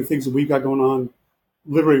exciting things that we've got going on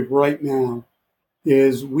literally right now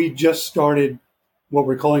is we just started what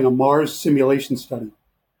we're calling a Mars simulation study.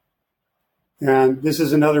 And this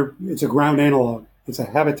is it's a ground analog. It's a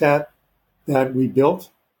habitat that we built.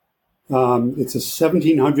 It's a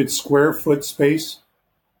 1,700 square foot space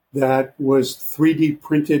that was 3D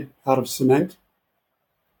printed out of cement.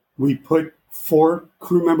 We put 4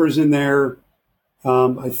 crew members in there,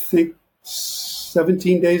 I think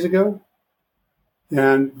 17 days ago.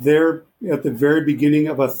 And they're at the very beginning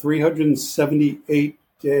of a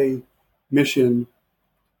 378-day mission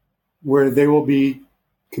where they will be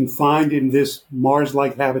confined in this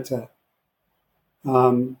Mars-like habitat.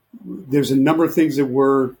 There's a number of things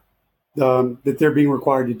that they're being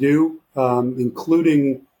required to do,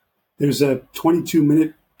 including there's a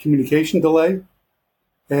 22-minute communication delay,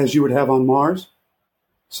 as you would have on Mars.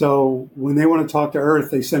 So when they want to talk to Earth,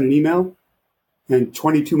 they send an email, and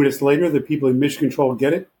 22 minutes later, the people in mission control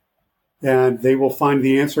get it, and they will find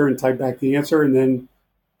the answer and type back the answer, and then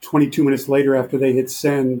 22 minutes later, after they hit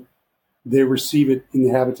send, they receive it in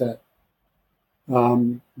the habitat.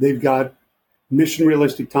 They've got mission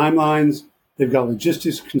realistic timelines. They've got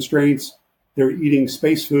logistics constraints. They're eating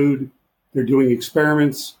space food. They're doing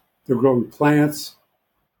experiments. They're growing plants.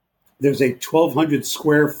 There's a 1,200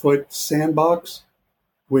 square foot sandbox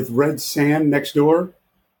with red sand next door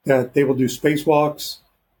that they will do spacewalks.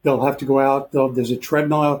 They'll have to go out. There's a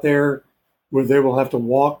treadmill out there where they will have to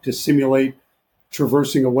walk to simulate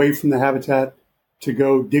traversing away from the habitat to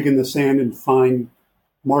go dig in the sand and find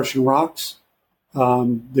Martian rocks.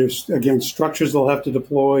 There's, again, structures they'll have to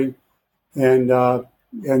deploy, and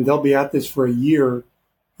they'll be at this for a year.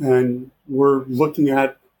 And we're looking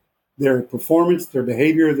at their performance, their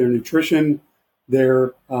behavior, their nutrition,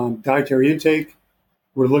 their dietary intake.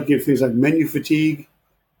 We're looking at things like menu fatigue,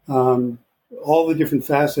 all the different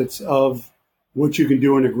facets of what you can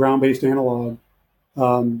do in a ground-based analog.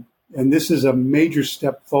 And this is a major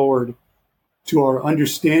step forward to our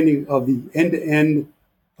understanding of the end-to-end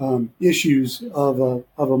issues of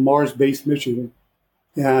a Mars-based mission.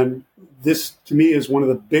 And this, to me, is one of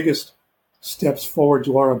the biggest steps forward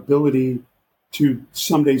to our ability to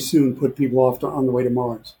someday soon put people on the way to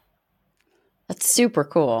Mars. That's super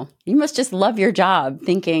cool. You must just love your job,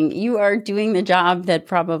 thinking you are doing the job that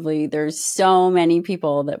probably there's so many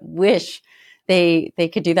people that wish they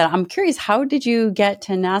could do that. I'm curious, how did you get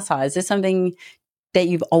to NASA? Is this something that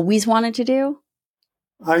you've always wanted to do?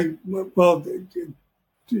 Well,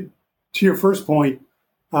 to your first point,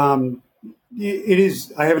 it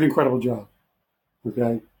is. I have an incredible job.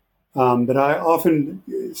 Okay. But I often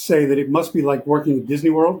say that it must be like working at Disney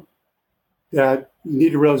World, that you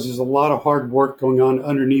need to realize there's a lot of hard work going on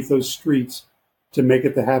underneath those streets to make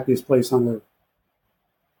it the happiest place on earth.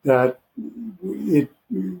 That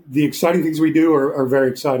the exciting things we do are very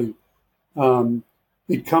exciting.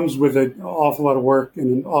 It comes with an awful lot of work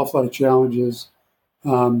and an awful lot of challenges.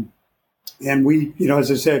 And we,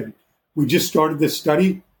 as I said, we just started this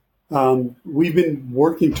study. We've been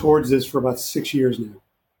working towards this for about 6 years now.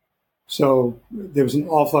 So there was an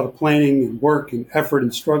awful lot of planning and work and effort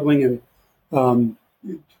and struggling and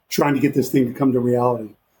trying to get this thing to come to reality.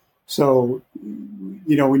 So,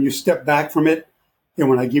 when you step back from it and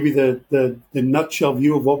when I give you the nutshell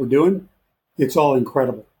view of what we're doing, it's all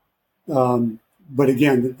incredible. But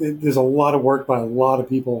again, there's a lot of work by a lot of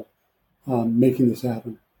people making this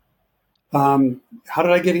happen. How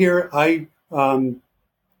did I get here? I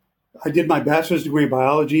did my bachelor's degree in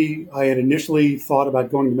biology. I had initially thought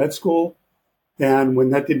about going to med school. And when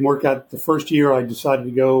that didn't work out the first year, I decided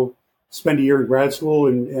to go spend a year in grad school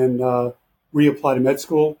and reapply to med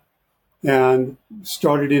school. and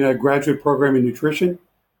started in a graduate program in nutrition,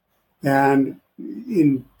 and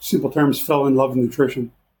in simple terms, fell in love with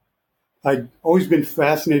nutrition. I'd always been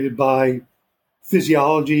fascinated by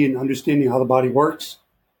physiology and understanding how the body works.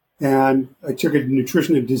 And I took a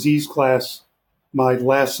nutrition and disease class my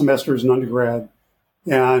last semester as an undergrad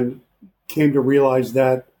and came to realize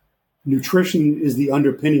that nutrition is the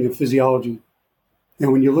underpinning of physiology.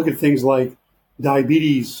 And when you look at things like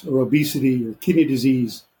diabetes or obesity or kidney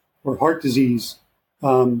disease or heart disease,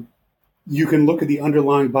 you can look at the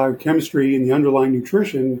underlying biochemistry and the underlying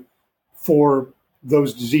nutrition for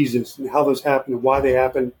those diseases and how those happen and why they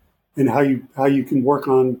happen and how you can work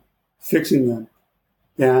on fixing them.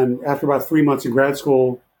 And after about 3 months in grad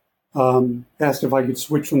school, asked if I could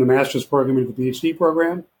switch from the master's program into the PhD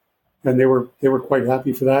program, and they were quite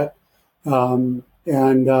happy for that. And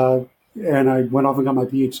I went off and got my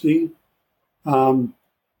PhD. And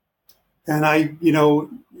I,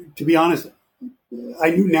 to be honest,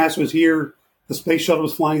 I knew NASA was here. The space shuttle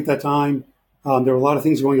was flying at that time. There were a lot of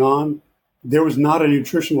things going on. There was not a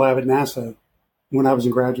nutrition lab at NASA when I was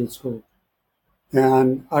in graduate school.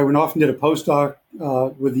 And I went off and did a postdoc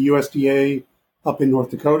with the USDA up in North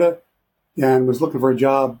Dakota and was looking for a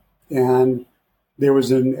job. And there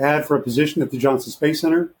was an ad for a position at the Johnson Space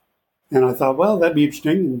Center. And I thought, well, that'd be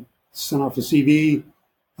interesting. And sent off a CV,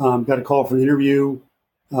 got a call for an interview.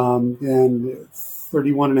 And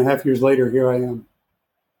 31 and a half years later, here I am.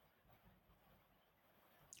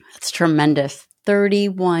 That's tremendous.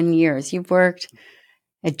 31 years. You've worked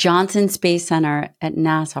at Johnson Space Center at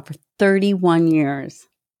NASA for 31 years.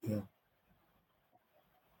 Yeah.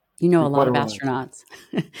 You know a lot of astronauts.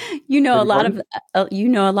 You know a lot of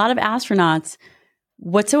astronauts.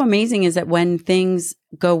 What's so amazing is that when things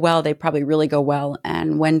go well, they probably really go well,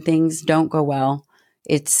 and when things don't go well,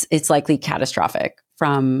 it's likely catastrophic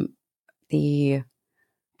from the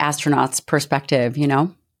astronaut's perspective.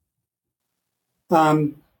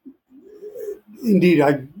 Indeed,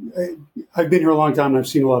 I've been here a long time and I've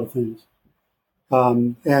seen a lot of things.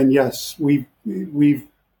 And yes,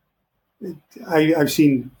 I've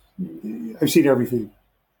seen everything,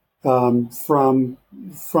 from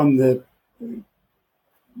the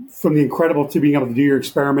incredible to being able to do your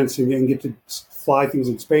experiments and get to fly things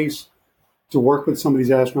in space, to work with some of these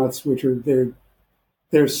astronauts, which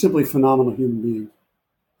they're simply phenomenal human beings.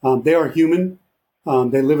 They are human.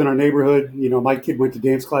 They live in our neighborhood. My kid went to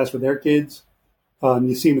dance class with their kids.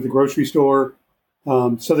 You see them at the grocery store.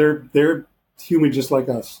 So they're human just like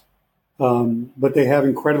us. But they have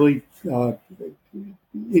incredibly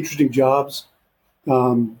interesting jobs.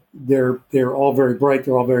 They're all very bright.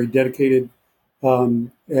 They're all very dedicated.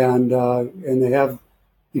 And they have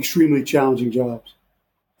extremely challenging jobs.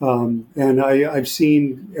 And I've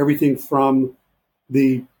seen everything from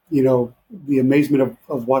the amazement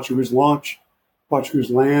of watching crews launch, watching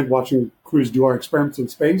crews land, watching crews do our experiments in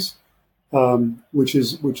space, which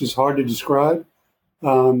is hard to describe.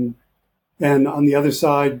 And on the other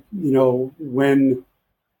side, when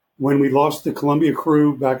we lost the Columbia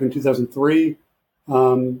crew back in 2003,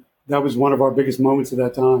 that was one of our biggest moments at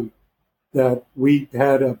that time. That we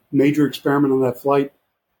had a major experiment on that flight.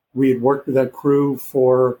 We had worked with that crew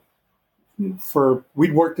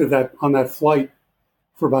we'd worked on that flight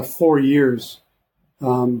for about 4 years.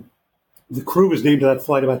 The crew was named to that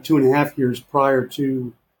flight about 2.5 years prior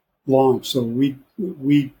to launch. So we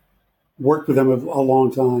worked with them a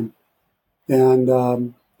long time. And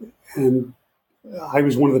I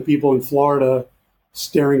was one of the people in Florida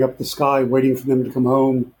staring up the sky, waiting for them to come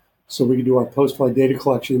home so we could do our post-flight data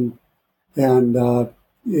collection. And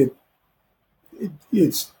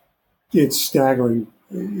it's staggering.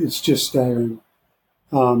 It's just staggering.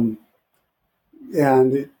 And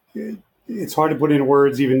it's hard to put into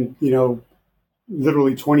words, even,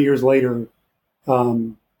 literally 20 years later.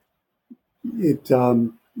 It's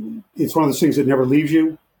one of those things that never leaves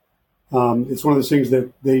you. It's one of those things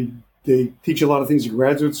that they teach you a lot of things in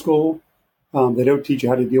graduate school. They don't teach you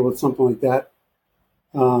how to deal with something like that.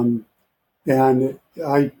 And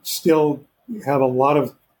I still have a lot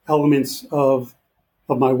of elements of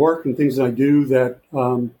my work and things that I do that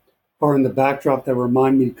are in the backdrop that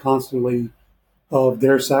remind me constantly of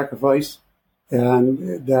their sacrifice,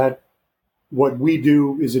 and that what we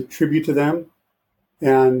do is a tribute to them.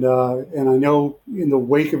 And I know in the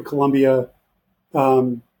wake of Columbia,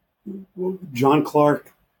 John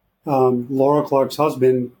Clark, Laura Clark's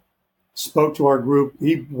husband, spoke to our group.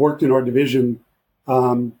 He worked in our division.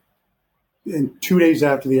 And 2 days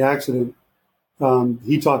after the accident,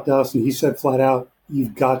 he talked to us and he said flat out,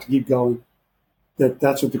 "You've got to keep going.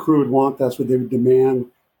 That's what the crew would want. That's what they would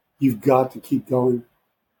demand. You've got to keep going."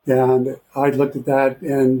 And I looked at that,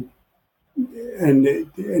 and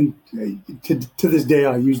and to this day,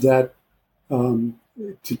 I use that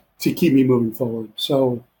to keep me moving forward.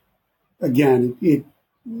 So again,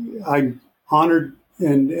 I'm honored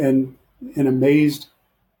and amazed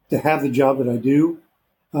to have the job that I do.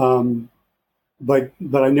 But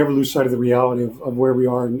I never lose sight of the reality of where we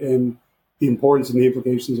are and the importance and the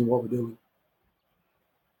implications of what we're doing.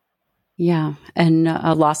 Yeah, and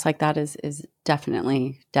a loss like that is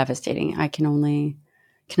definitely devastating. I can only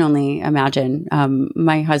imagine.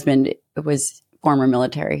 My husband was former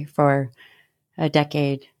military for a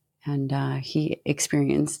decade, and he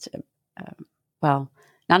experienced well,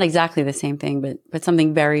 not exactly the same thing, but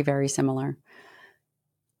something very, very similar.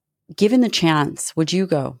 Given the chance, would you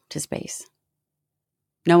go to space,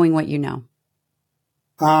 knowing what you know?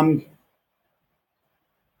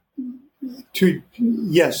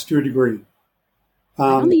 Yes, to a degree.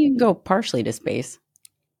 I don't think you can go partially to space.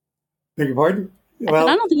 Beg your pardon? I said, I Well,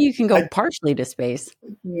 don't think you can go partially to space.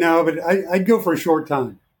 no, but I'd go for a short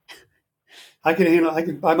time. I can handle.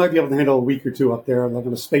 I might be able to handle a week or two up there, like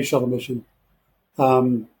on a space shuttle mission.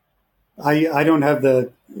 Um, I don't have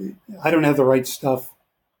the right stuff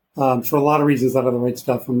for a lot of reasons. I don't have the right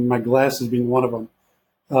stuff. I mean, my glasses being one of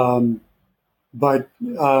them. But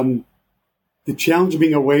the challenge of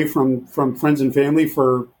being away from friends and family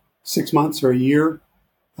for 6 months or a year,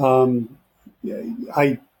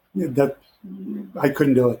 I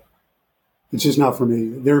couldn't do it. It's just not for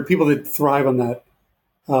me. There are people that thrive on that,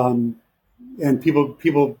 and the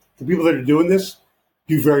people that are doing this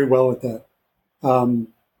do very well at that. I'm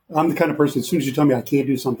the kind of person, as soon as you tell me I can't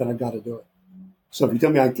do something, I've got to do it. So if you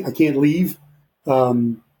tell me I can't leave,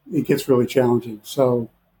 it gets really challenging. So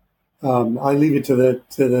I leave it to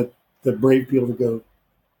the brave people to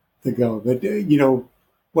go. But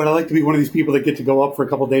would I like to be one of these people that get to go up for a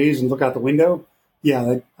couple of days and look out the window?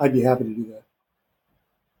 Yeah, I'd be happy to do that.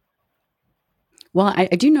 Well, I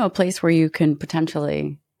do know a place where you can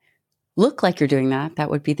potentially look like you're doing that. That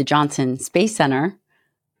would be the Johnson Space Center,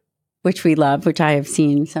 which we love, which I have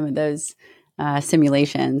seen some of those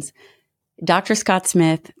simulations. Dr. Scott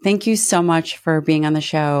Smith, thank you so much for being on the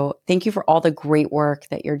show. Thank you for all the great work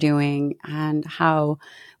that you're doing and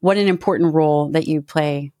what an important role that you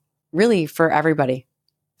play really for everybody.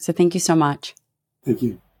 So thank you so much. Thank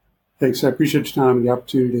you. Thanks. I appreciate your time and the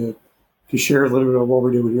opportunity to share a little bit of what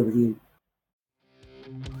we're doing here with you.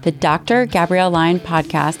 The Dr. Gabrielle Lyon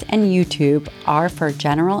podcast and YouTube are for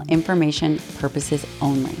general information purposes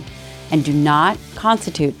only and do not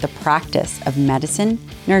constitute the practice of medicine,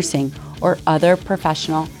 nursing, or other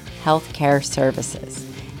professional healthcare services,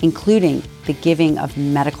 including the giving of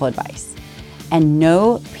medical advice. And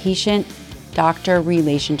no patient-doctor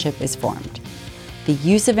relationship is formed. The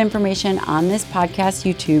use of information on this podcast,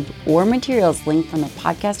 YouTube, or materials linked from the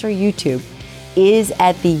podcast or YouTube is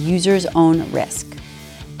at the user's own risk.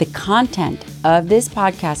 The content of this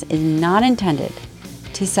podcast is not intended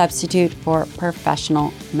to substitute for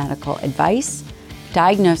professional medical advice,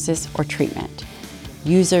 diagnosis, or treatment.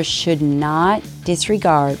 Users should not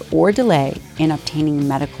disregard or delay in obtaining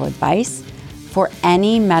medical advice for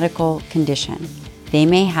any medical condition they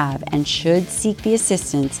may have and should seek the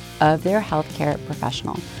assistance of their healthcare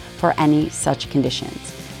professional for any such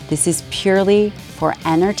conditions. This is purely for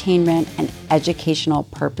entertainment and educational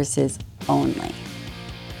purposes only.